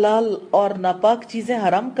چیزیں حلال اور ناپاک چیزیں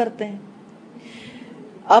حرام کرتے ہیں۔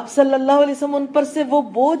 آپ صلی اللہ علیہ وسلم ان پر سے وہ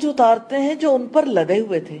بوجھ اتارتے ہیں جو ان پر لدے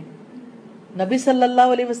ہوئے تھے۔ نبی صلی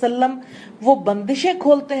اللہ علیہ وسلم وہ بندشیں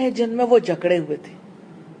کھولتے ہیں جن میں وہ جکڑے ہوئے تھے۔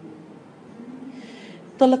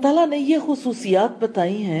 تو اللہ تعالیٰ نے یہ خصوصیات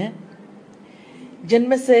بتائی ہیں، جن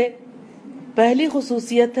میں سے پہلی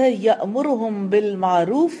خصوصیت ہے یأمرہم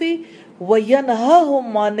بالمعروف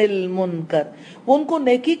وینہاہم عن المنکر، وہ ان کو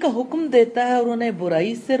نیکی کا حکم دیتا ہے اور انہیں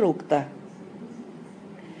برائی سے روکتا ہے۔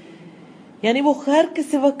 یعنی وہ خیر کے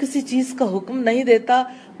سوا کسی چیز کا حکم نہیں دیتا۔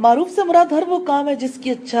 معروف سے مراد ہر وہ کام ہے جس کی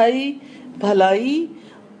اچھائی، بھلائی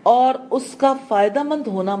اور اس کا فائدہ مند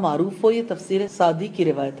ہونا معروف ہو۔ یہ تفسیر سعدی کی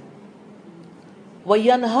روایت ہے۔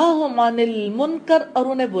 وَيَنْهَاهُمْ عَنِ الْمُنْكَرِ، اور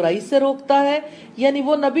انہیں برائی سے روکتا ہے، یعنی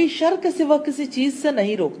وہ نبی شر کے سوا کسی چیز سے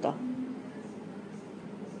نہیں روکتا۔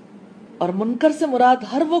 اور منکر سے مراد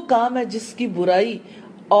ہر وہ کام ہے جس کی برائی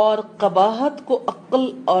اور قباحت کو عقل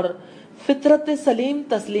اور فطرت سلیم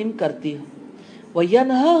تسلیم کرتی ہے۔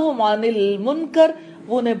 وَيَنْهَاهُمْ عَنِ الْمُنْكَرِ،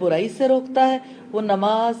 وہ انہیں برائی سے روکتا ہے۔ وہ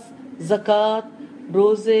نماز، زکوٰۃ،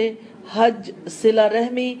 روزے، حج، صلہ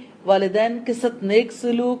رحمی، والدین کے ساتھ نیک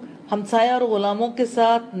سلوک، ہمسایہ اور غلاموں کے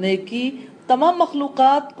ساتھ نیکی، تمام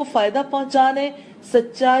مخلوقات کو فائدہ پہنچانے،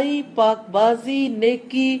 سچائی، پاک بازی،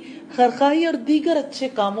 نیکی، خیرخواہی اور دیگر اچھے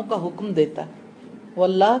کاموں کا حکم دیتا ہے۔ وہ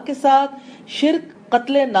اللہ کے ساتھ شرک،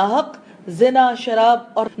 قتل ناحق، زنا، شراب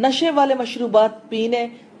اور نشے والے مشروبات پینے،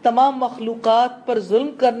 تمام مخلوقات پر ظلم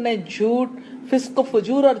کرنے، جھوٹ، فسق و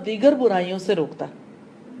فجور اور دیگر برائیوں سے روکتا ہے۔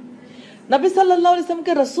 نبی صلی اللہ علیہ وسلم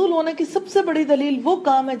کے رسول ہونے کی سب سے بڑی دلیل وہ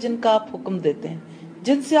کام ہے جن کا آپ حکم دیتے ہیں،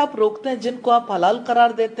 جن سے آپ روکتے ہیں، جن کو آپ حلال قرار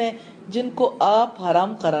دیتے ہیں، جن کو آپ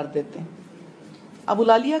حرام قرار دیتے ہیں۔ ابو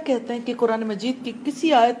العالیہ کہتے ہیں کہ قرآن مجید کی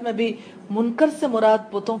کسی آیت میں بھی منکر سے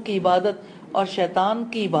مراد بتوں کی عبادت اور شیطان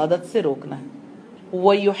کی عبادت سے روکنا ہے۔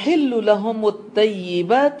 وَيُحِلُّ لَهُمُ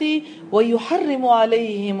الطَّيِّبَاتِ وَيُحَرِّمُ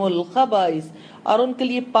عَلَيْهِمُ الْخَبَائِثَ، اور ان کے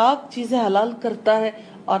لیے پاک چیزیں حلال کرتا ہے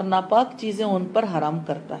اور ناپاک چیزیں ان پر حرام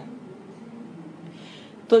کرتا ہے۔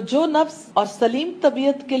 تو جو نفس اور سلیم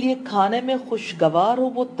طبیعت کے لیے کھانے میں خوشگوار ہو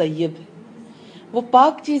وہ طیب ہے، وہ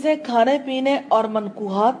پاک چیزیں کھانے پینے اور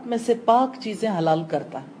منکوحات میں سے پاک چیزیں حلال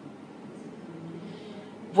کرتا ہے۔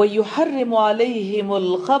 وَيُحَرِّمُ عَلَيْهِمُ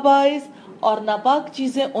الْخَبَائِثَ، اور ناپاک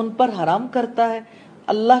چیزیں ان پر حرام کرتا ہے۔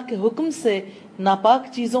 اللہ کے حکم سے ناپاک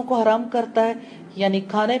چیزوں کو حرام کرتا ہے، یعنی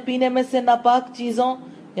کھانے پینے میں سے ناپاک چیزوں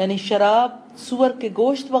یعنی شراب، سور کے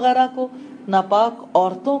گوشت وغیرہ کو، ناپاک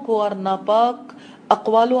عورتوں کو اور ناپاک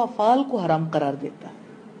اقوال و افعال کو حرام قرار دیتا ہے۔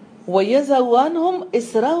 وَيَضَعُ عَنْهُمْ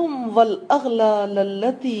إِصْرَهُمْ وَالْأَغْلَالَ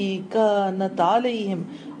الَّتِي كَانَتْ عَلَيْهِمْ،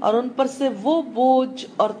 اور ان پر سے وہ بوجھ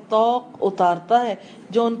اور طوق اتارتا ہے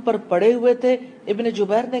جو ان پر پڑے ہوئے تھے۔ ابن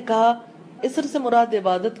جبیر نے کہا اسر سے مراد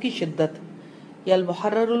عبادت کی شدت، یا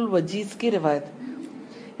المحرر الوجیز کی روایت،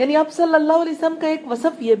 یعنی آپ صلی اللہ علیہ وسلم کا ایک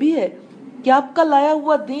وصف یہ بھی ہے کہ آپ کا لایا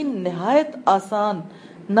ہوا دین نہایت آسان،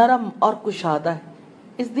 نرم اور کشادہ ہے۔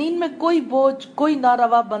 اس دین میں کوئی بوجھ، کوئی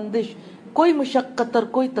ناروا بندش، کوئی مشقت اور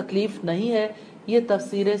کوئی تکلیف نہیں ہے۔ یہ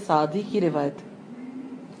تفسیر سعدی کی روایت ہے۔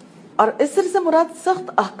 اور اس سے مراد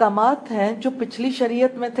سخت احکامات ہیں جو پچھلی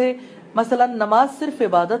شریعت میں تھے، مثلا نماز صرف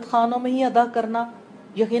عبادت خانوں میں ہی ادا کرنا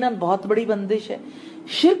یقیناً بہت بڑی بندش ہے،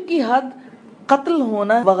 شرک کی حد قتل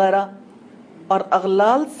ہونا وغیرہ۔ اور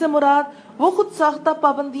اغلال سے مراد وہ خود ساختہ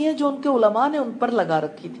پابندیاں جو ان کے علماء نے ان پر لگا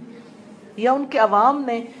رکھی تھی یا ان کے عوام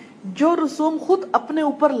نے جو رسوم خود اپنے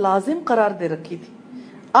اوپر لازم قرار دے رکھی تھی۔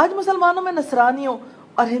 آج مسلمانوں میں نصرانیوں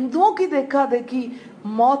اور ہندوؤں کی دیکھا دیکھی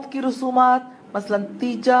موت کی رسومات، مثلا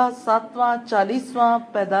تیجا، 7واں، 40واں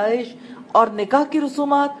پیدائش اور نکاح کی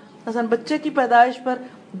رسومات، مثلا بچے کی پیدائش پر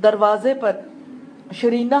دروازے پر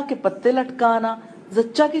شرینہ کے پتے لٹکانا،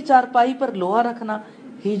 زچہ کی چارپائی پر لوہا رکھنا،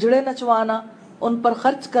 ہیجڑے نچوانا، ان پر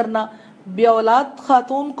خرچ کرنا، بے اولاد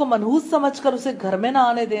خاتون کو منحوس سمجھ کر اسے گھر میں نہ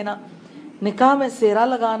آنے دینا، نکاح میں سیرا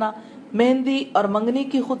لگانا، مہندی اور منگنی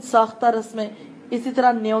کی خود ساختہ رسمیں، اسی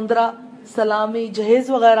طرح نیوندرا، سلامی، جہیز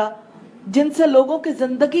وغیرہ، جن سے لوگوں کی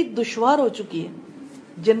زندگی دشوار ہو چکی ہے،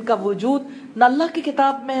 جن کا وجود نہ اللہ کی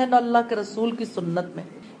کتاب میں ہے نہ اللہ کے رسول کی سنت میں۔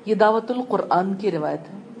 یہ دعوت القرآن کی روایت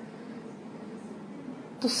ہے۔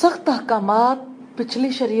 تو سخت احکامات پچھلی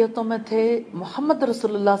شریعتوں میں تھے، محمد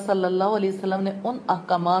رسول اللہ صلی اللہ علیہ وسلم نے ان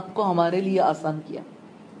احکامات کو ہمارے لیے آسان کیا۔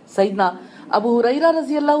 سیدنا ابو ہریرہ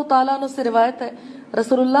رضی اللہ تعالیٰ عنہ سے روایت ہے،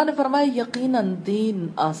 رسول اللہ نے فرمایا یقیناً دین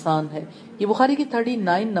آسان ہے۔ یہ بخاری کی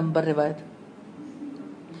 39 نمبر روایت ہے۔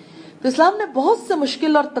 تو اسلام نے بہت سے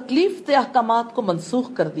مشکل اور تکلیف دہ احکامات کو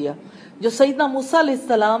منسوخ کر دیا جو سیدنا موسیٰ علیہ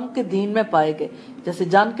السلام کے دین میں پائے گئے، جیسے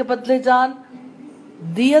جان کے بدلے جان،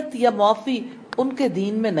 دیت یا معافی ان کے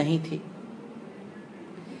دین میں نہیں تھی۔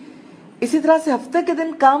 اسی طرح سے ہفتے کے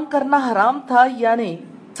دن کام کرنا حرام تھا، یعنی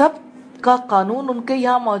سب کا قانون ان کے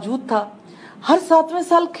یہاں موجود تھا۔ ہر 7ویں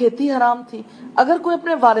سال کھیتی حرام تھی، اگر کوئی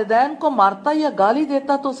اپنے والدین کو مارتا یا گالی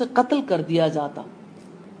دیتا تو اسے قتل کر دیا جاتا۔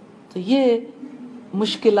 تو یہ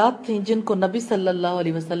مشکلات تھیں جن کو نبی صلی اللہ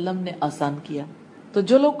علیہ وسلم نے آسان کیا۔ تو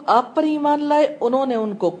جو لوگ آپ پر ایمان لائے انہوں نے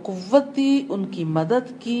ان کو قوت دی، ان کی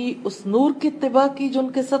مدد کی، اس نور کی اتباع کی جو ان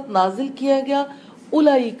کے ساتھ نازل کیا گیا۔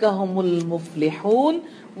 اولئک هم المفلحون،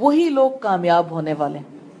 وہی لوگ کامیاب ہونے والے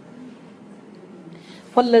ہیں۔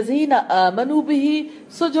 فالذین آمنوا بہ،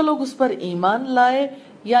 سو جو لوگ اس پر ایمان لائے،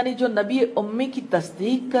 یعنی جو نبی امی کی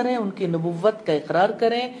تصدیق کریں، ان کی نبوت کا اقرار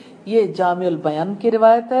کریں۔ یہ جامع البیان کی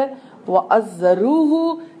روایت ہے۔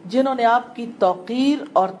 وَعَزَّرُوهُ، جنہوں نے آپ کی توقیر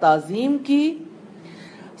اور تعظیم کی۔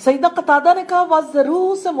 سیدنا قتادہ نے کہا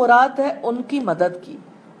وَعَزَّرُوهُ سے مراد ہے ان کی مدد کی،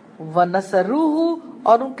 وَنَصَرُوهُ،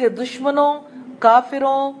 اور ان کے دشمنوں،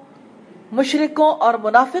 کافروں، مشرکوں اور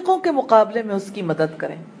منافقوں کے مقابلے میں اس کی مدد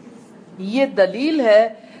کریں۔ یہ دلیل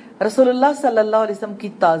ہے رسول اللہ صلی اللہ علیہ وسلم کی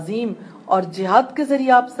تعظیم اور جہاد کے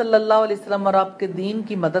ذریعے آپ صلی اللہ علیہ وسلم اور آپ کے دین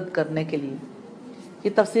کی مدد کرنے کے لیے۔ یہ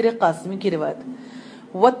تفسیر قاسمی کی روایت ہے۔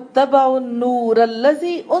 وَاتَّبَعُوا النُّورَ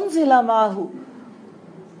الَّذِي أُنزِلَ مَعَهُ،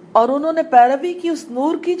 اور انہوں نے پیروی کی اس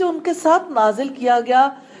نور کی جو ان کے ساتھ نازل کیا گیا،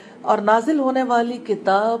 اور نازل ہونے والی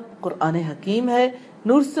کتاب قرآن حکیم ہے۔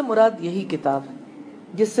 نور سے مراد یہی کتاب ہے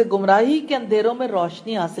جس سے گمراہی کے اندھیروں میں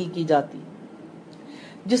روشنی حاصل کی جاتی،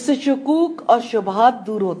 جس سے شکوک اور شبہات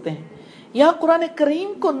دور ہوتے ہیں۔ یہاں قرآن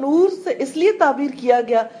کریم کو نور سے اس لیے تعبیر کیا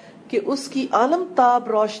گیا کہ اس کی عالم تاب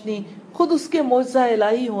روشنی خود اس کے معجزہ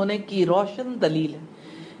الہی ہونے کی روشن دلیل ہے،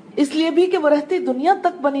 اس لیے بھی کہ وہ رہتی دنیا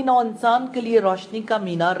تک بنی نوع انسان کے لیے روشنی کا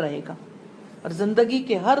مینار رہے گا اور زندگی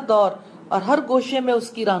کے ہر دور اور ہر گوشے میں اس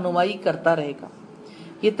کی رہنمائی کرتا رہے گا۔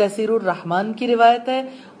 یہ تفسیر الرحمن کی روایت ہے۔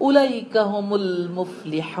 اولئک هم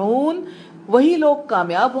المفلحون، وہی لوگ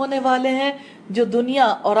کامیاب ہونے والے ہیں جو دنیا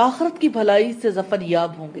اور آخرت کی بھلائی سے ظفر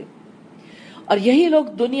یاب ہوں گے، اور یہی لوگ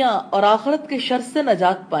دنیا اور آخرت کے شر سے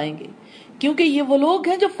نجات پائیں گے، کیونکہ یہ وہ لوگ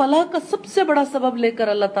ہیں جو فلاح کا سب سے بڑا سبب لے کر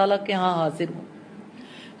اللہ تعالیٰ کے ہاں حاضر ہوں۔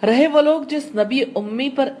 رہے وہ لوگ جس نبی امی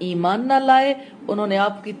پر ایمان نہ لائے، انہوں نے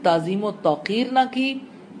آپ کی تعظیم و توقیر نہ کی،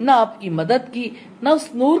 نہ آپ کی مدد کی، نہ اس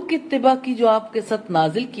نور کی اتباع کی جو آپ کے ساتھ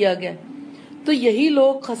نازل کیا گیا، تو یہی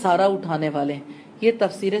لوگ خسارہ اٹھانے والے ہیں۔ یہ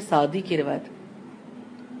تفسیر سعدی کی روایت ہے۔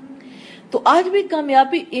 تو آج بھی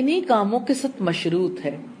کامیابی انہی کاموں کے ساتھ مشروط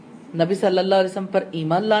ہے، نبی صلی اللہ علیہ وسلم پر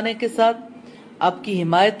ایمان لانے کے ساتھ، آپ کی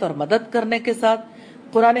حمایت اور مدد کرنے کے ساتھ،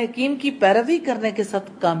 قرآن حکیم کی پیروی کرنے کے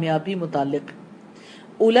ساتھ کامیابی متعلق ہے۔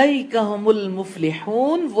 اولئک هم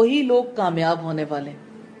المفلحون، وہی لوگ کامیاب ہونے والے ہیں،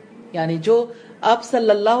 یعنی جو آپ صلی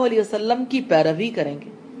اللہ علیہ وسلم کی پیروی کریں گے۔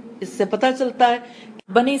 اس سے پتہ چلتا ہے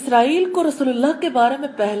کہ بنی اسرائیل کو رسول اللہ کے بارے میں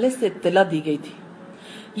پہلے سے اطلاع دی گئی تھی۔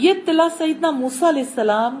 یہ اطلاع سیدنا موسیٰ علیہ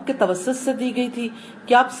السلام کے توسط سے دی گئی تھی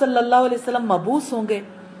کہ آپ صلی اللہ علیہ وسلم مبعوث ہوں گے۔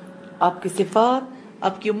 آپ کی صفات،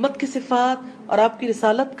 آپ کی امت کی صفات اور آپ کی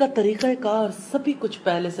رسالت کا طریقہ کار سبھی کچھ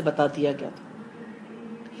پہلے سے بتا دیا گیا تھا۔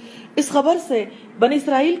 اس خبر سے بنی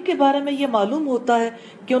اسرائیل کے بارے میں یہ معلوم ہوتا ہے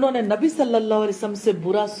کہ انہوں نے نبی صلی اللہ علیہ وسلم سے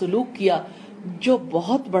برا سلوک کیا، جو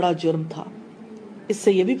بہت بڑا جرم تھا۔ اس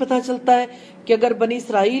سے یہ بھی پتہ چلتا ہے کہ اگر بنی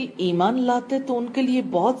اسرائیل ایمان لاتے تو ان کے لیے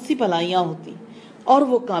بہت سی بھلائیاں ہوتی اور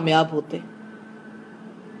وہ کامیاب ہوتے۔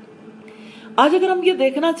 آج اگر ہم یہ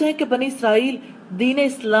دیکھنا چاہیں کہ بنی اسرائیل دین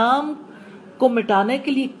اسلام کو مٹانے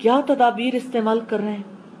کے لیے کیا تدابیر استعمال کر رہے ہیں،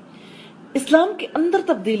 اسلام کے اندر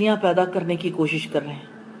تبدیلیاں پیدا کرنے کی کوشش کر رہے ہیں،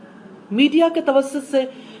 میڈیا کے توسط سے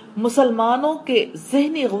مسلمانوں کے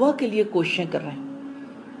ذہنی اغوا کے لیے کوششیں کر رہے ہیں،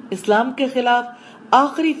 اسلام کے خلاف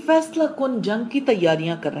آخری فیصلہ کن جنگ کی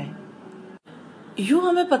تیاریاں کر رہے ہیں۔ یوں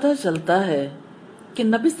ہمیں پتہ چلتا ہے کہ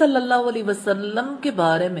نبی صلی اللہ علیہ وسلم کے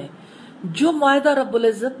بارے میں جو معاہدہ رب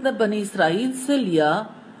العزت نے بنی اسرائیل سے لیا،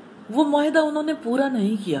 وہ معاہدہ انہوں نے پورا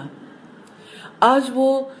نہیں کیا۔ آج وہ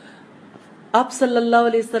آپ صلی اللہ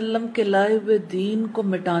علیہ وسلم کے لائے ہوئے دین کو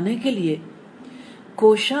مٹانے کے لیے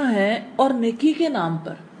کوشاں ہیں، اور نیکی کے نام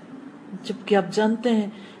پر، جبکہ آپ جانتے ہیں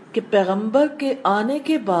کہ پیغمبر کے آنے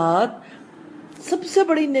کے بعد سب سے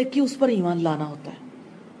بڑی نیکی اس پر ایمان لانا ہوتا ہے،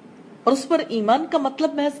 اور اس پر ایمان کا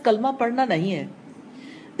مطلب محض کلمہ پڑھنا نہیں ہے،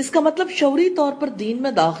 اس کا مطلب شعوری طور پر دین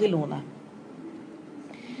میں داخل ہونا۔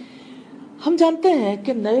 ہم جانتے ہیں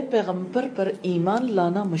کہ نئے پیغمبر پر ایمان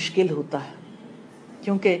لانا مشکل ہوتا ہے،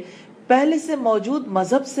 کیونکہ پہلے سے موجود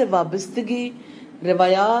مذہب سے وابستگی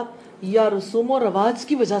روایات یا رسوم و رواج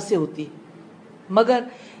کی وجہ سے ہوتی، مگر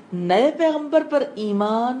نئے پیغمبر پر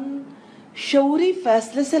ایمان شعوری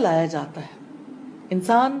فیصلے سے لایا جاتا ہے۔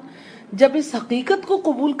 انسان جب اس حقیقت کو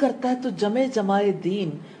قبول کرتا ہے تو جمائے دین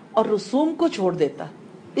اور رسوم کو چھوڑ دیتا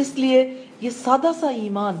ہے۔ اس لیے یہ سادہ سا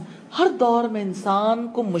ایمان ہر دور میں انسان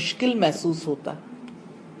کو مشکل محسوس ہوتا ہے۔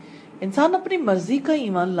 انسان اپنی مرضی کا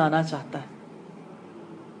ایمان لانا چاہتا ہے،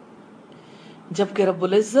 جبکہ رب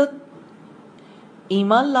العزت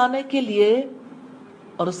ایمان لانے کے لیے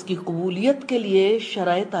اور اس کی قبولیت کے لیے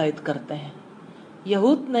شرائط عائد کرتے ہیں۔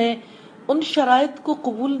 یہود نے ان شرائط کو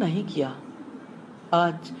قبول نہیں کیا۔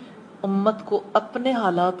 آج امت کو اپنے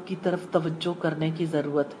حالات کی طرف توجہ کرنے کی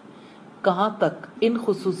ضرورت ہے، کہاں تک ان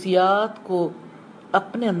خصوصیات کو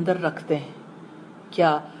اپنے اندر رکھتے ہیں۔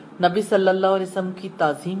 کیا نبی صلی اللہ علیہ وسلم کی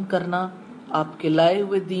تعظیم کرنا، آپ کے لائے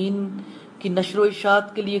ہوئے دین کی نشر و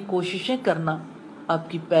اشاعت کے لیے کوششیں کرنا، آپ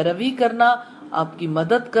کی پیروی کرنا، آپ کی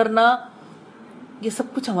مدد کرنا، یہ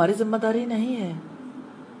سب کچھ ہماری ذمہ داری نہیں ہے؟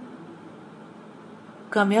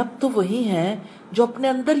 کامیاب تو وہی ہیں جو اپنے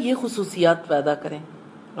اندر یہ خصوصیات پیدا کریں۔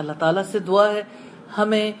 اللہ تعالیٰ سے دعا ہے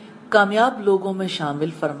ہمیں کامیاب لوگوں میں شامل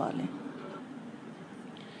فرما لیں۔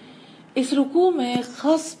 اس رکوع میں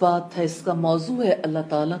خاص بات ہے، اس کا موضوع ہے اللہ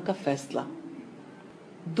تعالیٰ کا فیصلہ۔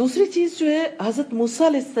 دوسری چیز جو ہے حضرت موسیٰ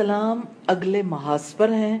علیہ السلام اگلے محاذ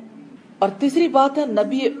پر ہیں، اور تیسری بات ہے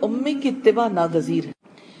نبی امی کی اتباع ناگزیر ہے۔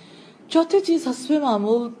 چوتھی چیز حسب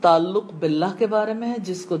معمول تعلق باللہ کے بارے میں ہے،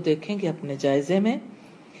 جس کو دیکھیں گے اپنے جائزے میں۔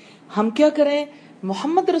 ہم کیا کریں؟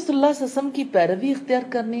 محمد رسول اللہ صلی اللہ علیہ وسلم کی پیروی اختیار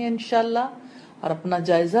کرنی ہے انشاءاللہ، اور اپنا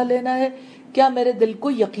جائزہ لینا ہے، کیا میرے دل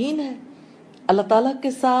کو یقین ہے اللہ تعالیٰ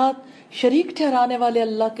کے ساتھ شریک ٹھہرانے والے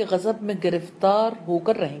اللہ کے غضب میں گرفتار ہو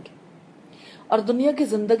کر رہیں گے اور دنیا کی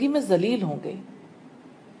زندگی میں ذلیل ہوں گے؟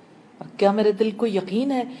 اور کیا میرے دل کو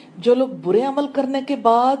یقین ہے جو لوگ برے عمل کرنے کے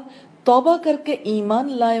بعد توبہ کر کے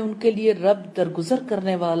ایمان لائیں، ان کے لیے رب درگزر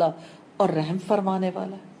کرنے والا اور رحم فرمانے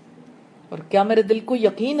والا ہے؟ اور کیا میرے دل کو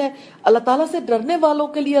یقین ہے اللہ تعالیٰ سے ڈرنے والوں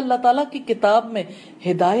کے لیے اللہ تعالیٰ کی کتاب میں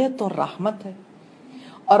ہدایت اور رحمت ہے،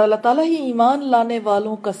 اور اللہ تعالیٰ ہی ایمان لانے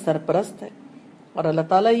والوں کا سرپرست ہے، اور اللہ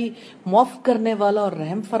تعالیٰ ہی معاف کرنے والا اور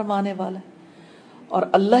رحم فرمانے والا ہے، اور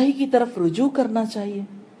اللہ ہی کی طرف رجوع کرنا چاہیے،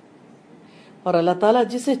 اور اللہ تعالیٰ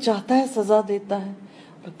جسے چاہتا ہے سزا دیتا ہے؟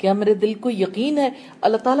 اور کیا میرے دل کو یقین ہے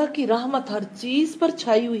اللہ تعالیٰ کی رحمت ہر چیز پر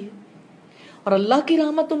چھائی ہوئی ہے، اور اللہ کی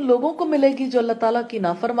رحمت ان لوگوں کو ملے گی جو اللہ تعالیٰ کی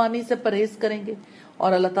نافرمانی سے پرہیز کریں گے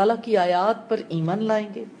اور اللہ تعالیٰ کی آیات پر ایمان لائیں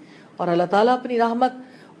گے، اور اللہ تعالیٰ اپنی رحمت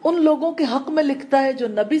ان لوگوں کے حق میں لکھتا ہے جو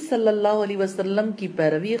نبی صلی اللہ علیہ وسلم کی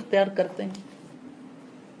پیروی اختیار کرتے ہیں۔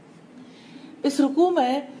 اس رکوع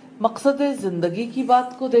میں مقصد زندگی کی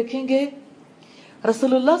بات کو دیکھیں گے۔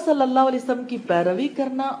 رسول اللہ صلی اللہ علیہ وسلم کی پیروی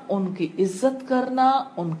کرنا، ان کی عزت کرنا،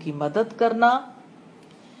 ان کی مدد کرنا۔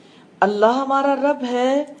 اللہ ہمارا رب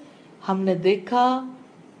ہے، ہم نے دیکھا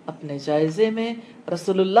اپنے جائزے میں،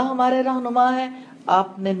 رسول اللہ ہمارے رہنما ہے،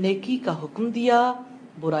 آپ نے نیکی کا حکم دیا،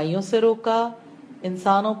 برائیوں سے روکا،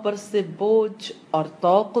 انسانوں پر سے بوجھ اور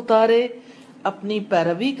طوق اتارے، اپنی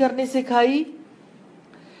پیروی کرنے سکھائی۔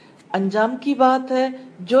 انجام کی بات ہے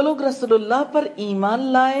جو لوگ رسول اللہ پر ایمان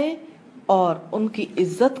لائیں اور ان کی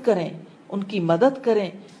عزت کریں، ان کی مدد کریں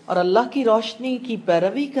اور اللہ کی روشنی کی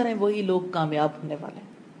پیروی کریں، وہی لوگ کامیاب ہونے والے ہیں۔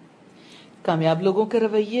 کامیاب لوگوں کے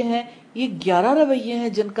رویے ہیں، یہ 11 رویے ہیں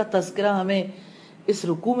جن کا تذکرہ ہمیں اس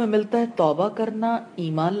رکوع میں ملتا ہے. توبہ کرنا،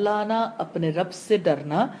 ایمان لانا، اپنے رب سے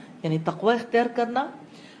ڈرنا یعنی تقوی اختیار کرنا،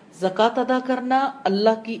 زکوٰۃ ادا کرنا،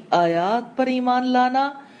 اللہ کی آیات پر ایمان لانا،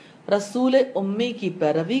 رسول امی کی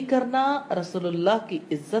پیروی کرنا، رسول اللہ کی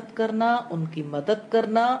عزت کرنا، ان کی مدد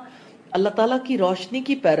کرنا، اللہ تعالیٰ کی روشنی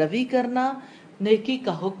کی پیروی کرنا، نیکی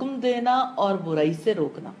کا حکم دینا اور برائی سے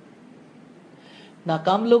روکنا.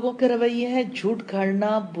 ناکام لوگوں کے رویے ہیں جھوٹ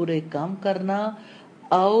گھڑنا، برے کام کرنا،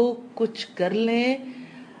 آؤ کچھ کر لیں،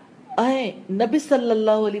 آئیں نبی صلی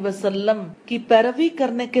اللہ علیہ وسلم کی پیروی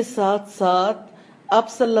کرنے کے ساتھ ساتھ آپ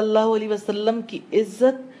صلی اللہ علیہ وسلم کی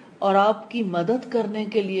عزت اور آپ کی مدد کرنے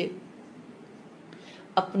کے لیے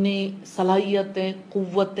اپنی صلاحیتیں،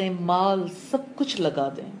 قوتیں، مال سب کچھ لگا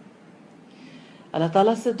دیں. اللہ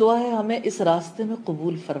تعالیٰ سے دعا ہے ہمیں اس راستے میں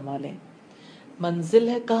قبول فرما لیں. منزل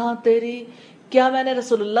ہے کہاں تیری؟ کیا میں نے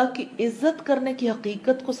رسول اللہ کی عزت کرنے کی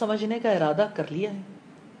حقیقت کو سمجھنے کا ارادہ کر لیا ہے؟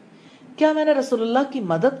 کیا میں نے رسول اللہ کی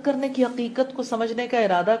مدد کرنے کی حقیقت کو سمجھنے کا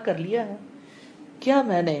ارادہ کر لیا ہے؟ کیا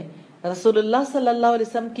میں نے رسول اللہ صلی اللہ علیہ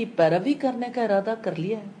وسلم کی پیروی کرنے کا ارادہ کر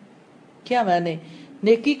لیا ہے؟ کیا میں نے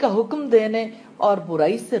نیکی کا حکم دینے اور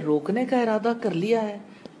برائی سے روکنے کا ارادہ کر لیا ہے؟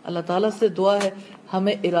 اللہ تعالیٰ سے دعا ہے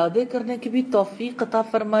ہمیں ارادے کرنے کی بھی توفیق عطا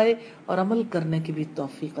فرمائے اور عمل کرنے کی بھی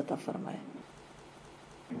توفیق عطا فرمائے.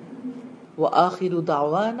 وآخر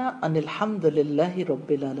دعوانا ان الحمد للہ رب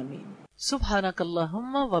العالمین. سبحانک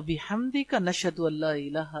اللہم وبحمدک نشہد ان لا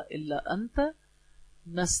الہ الا انت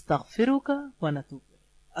نستغفرک ونتوب الیک.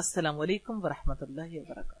 السلام علیکم ورحمۃ اللہ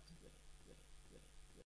وبرکاتہ.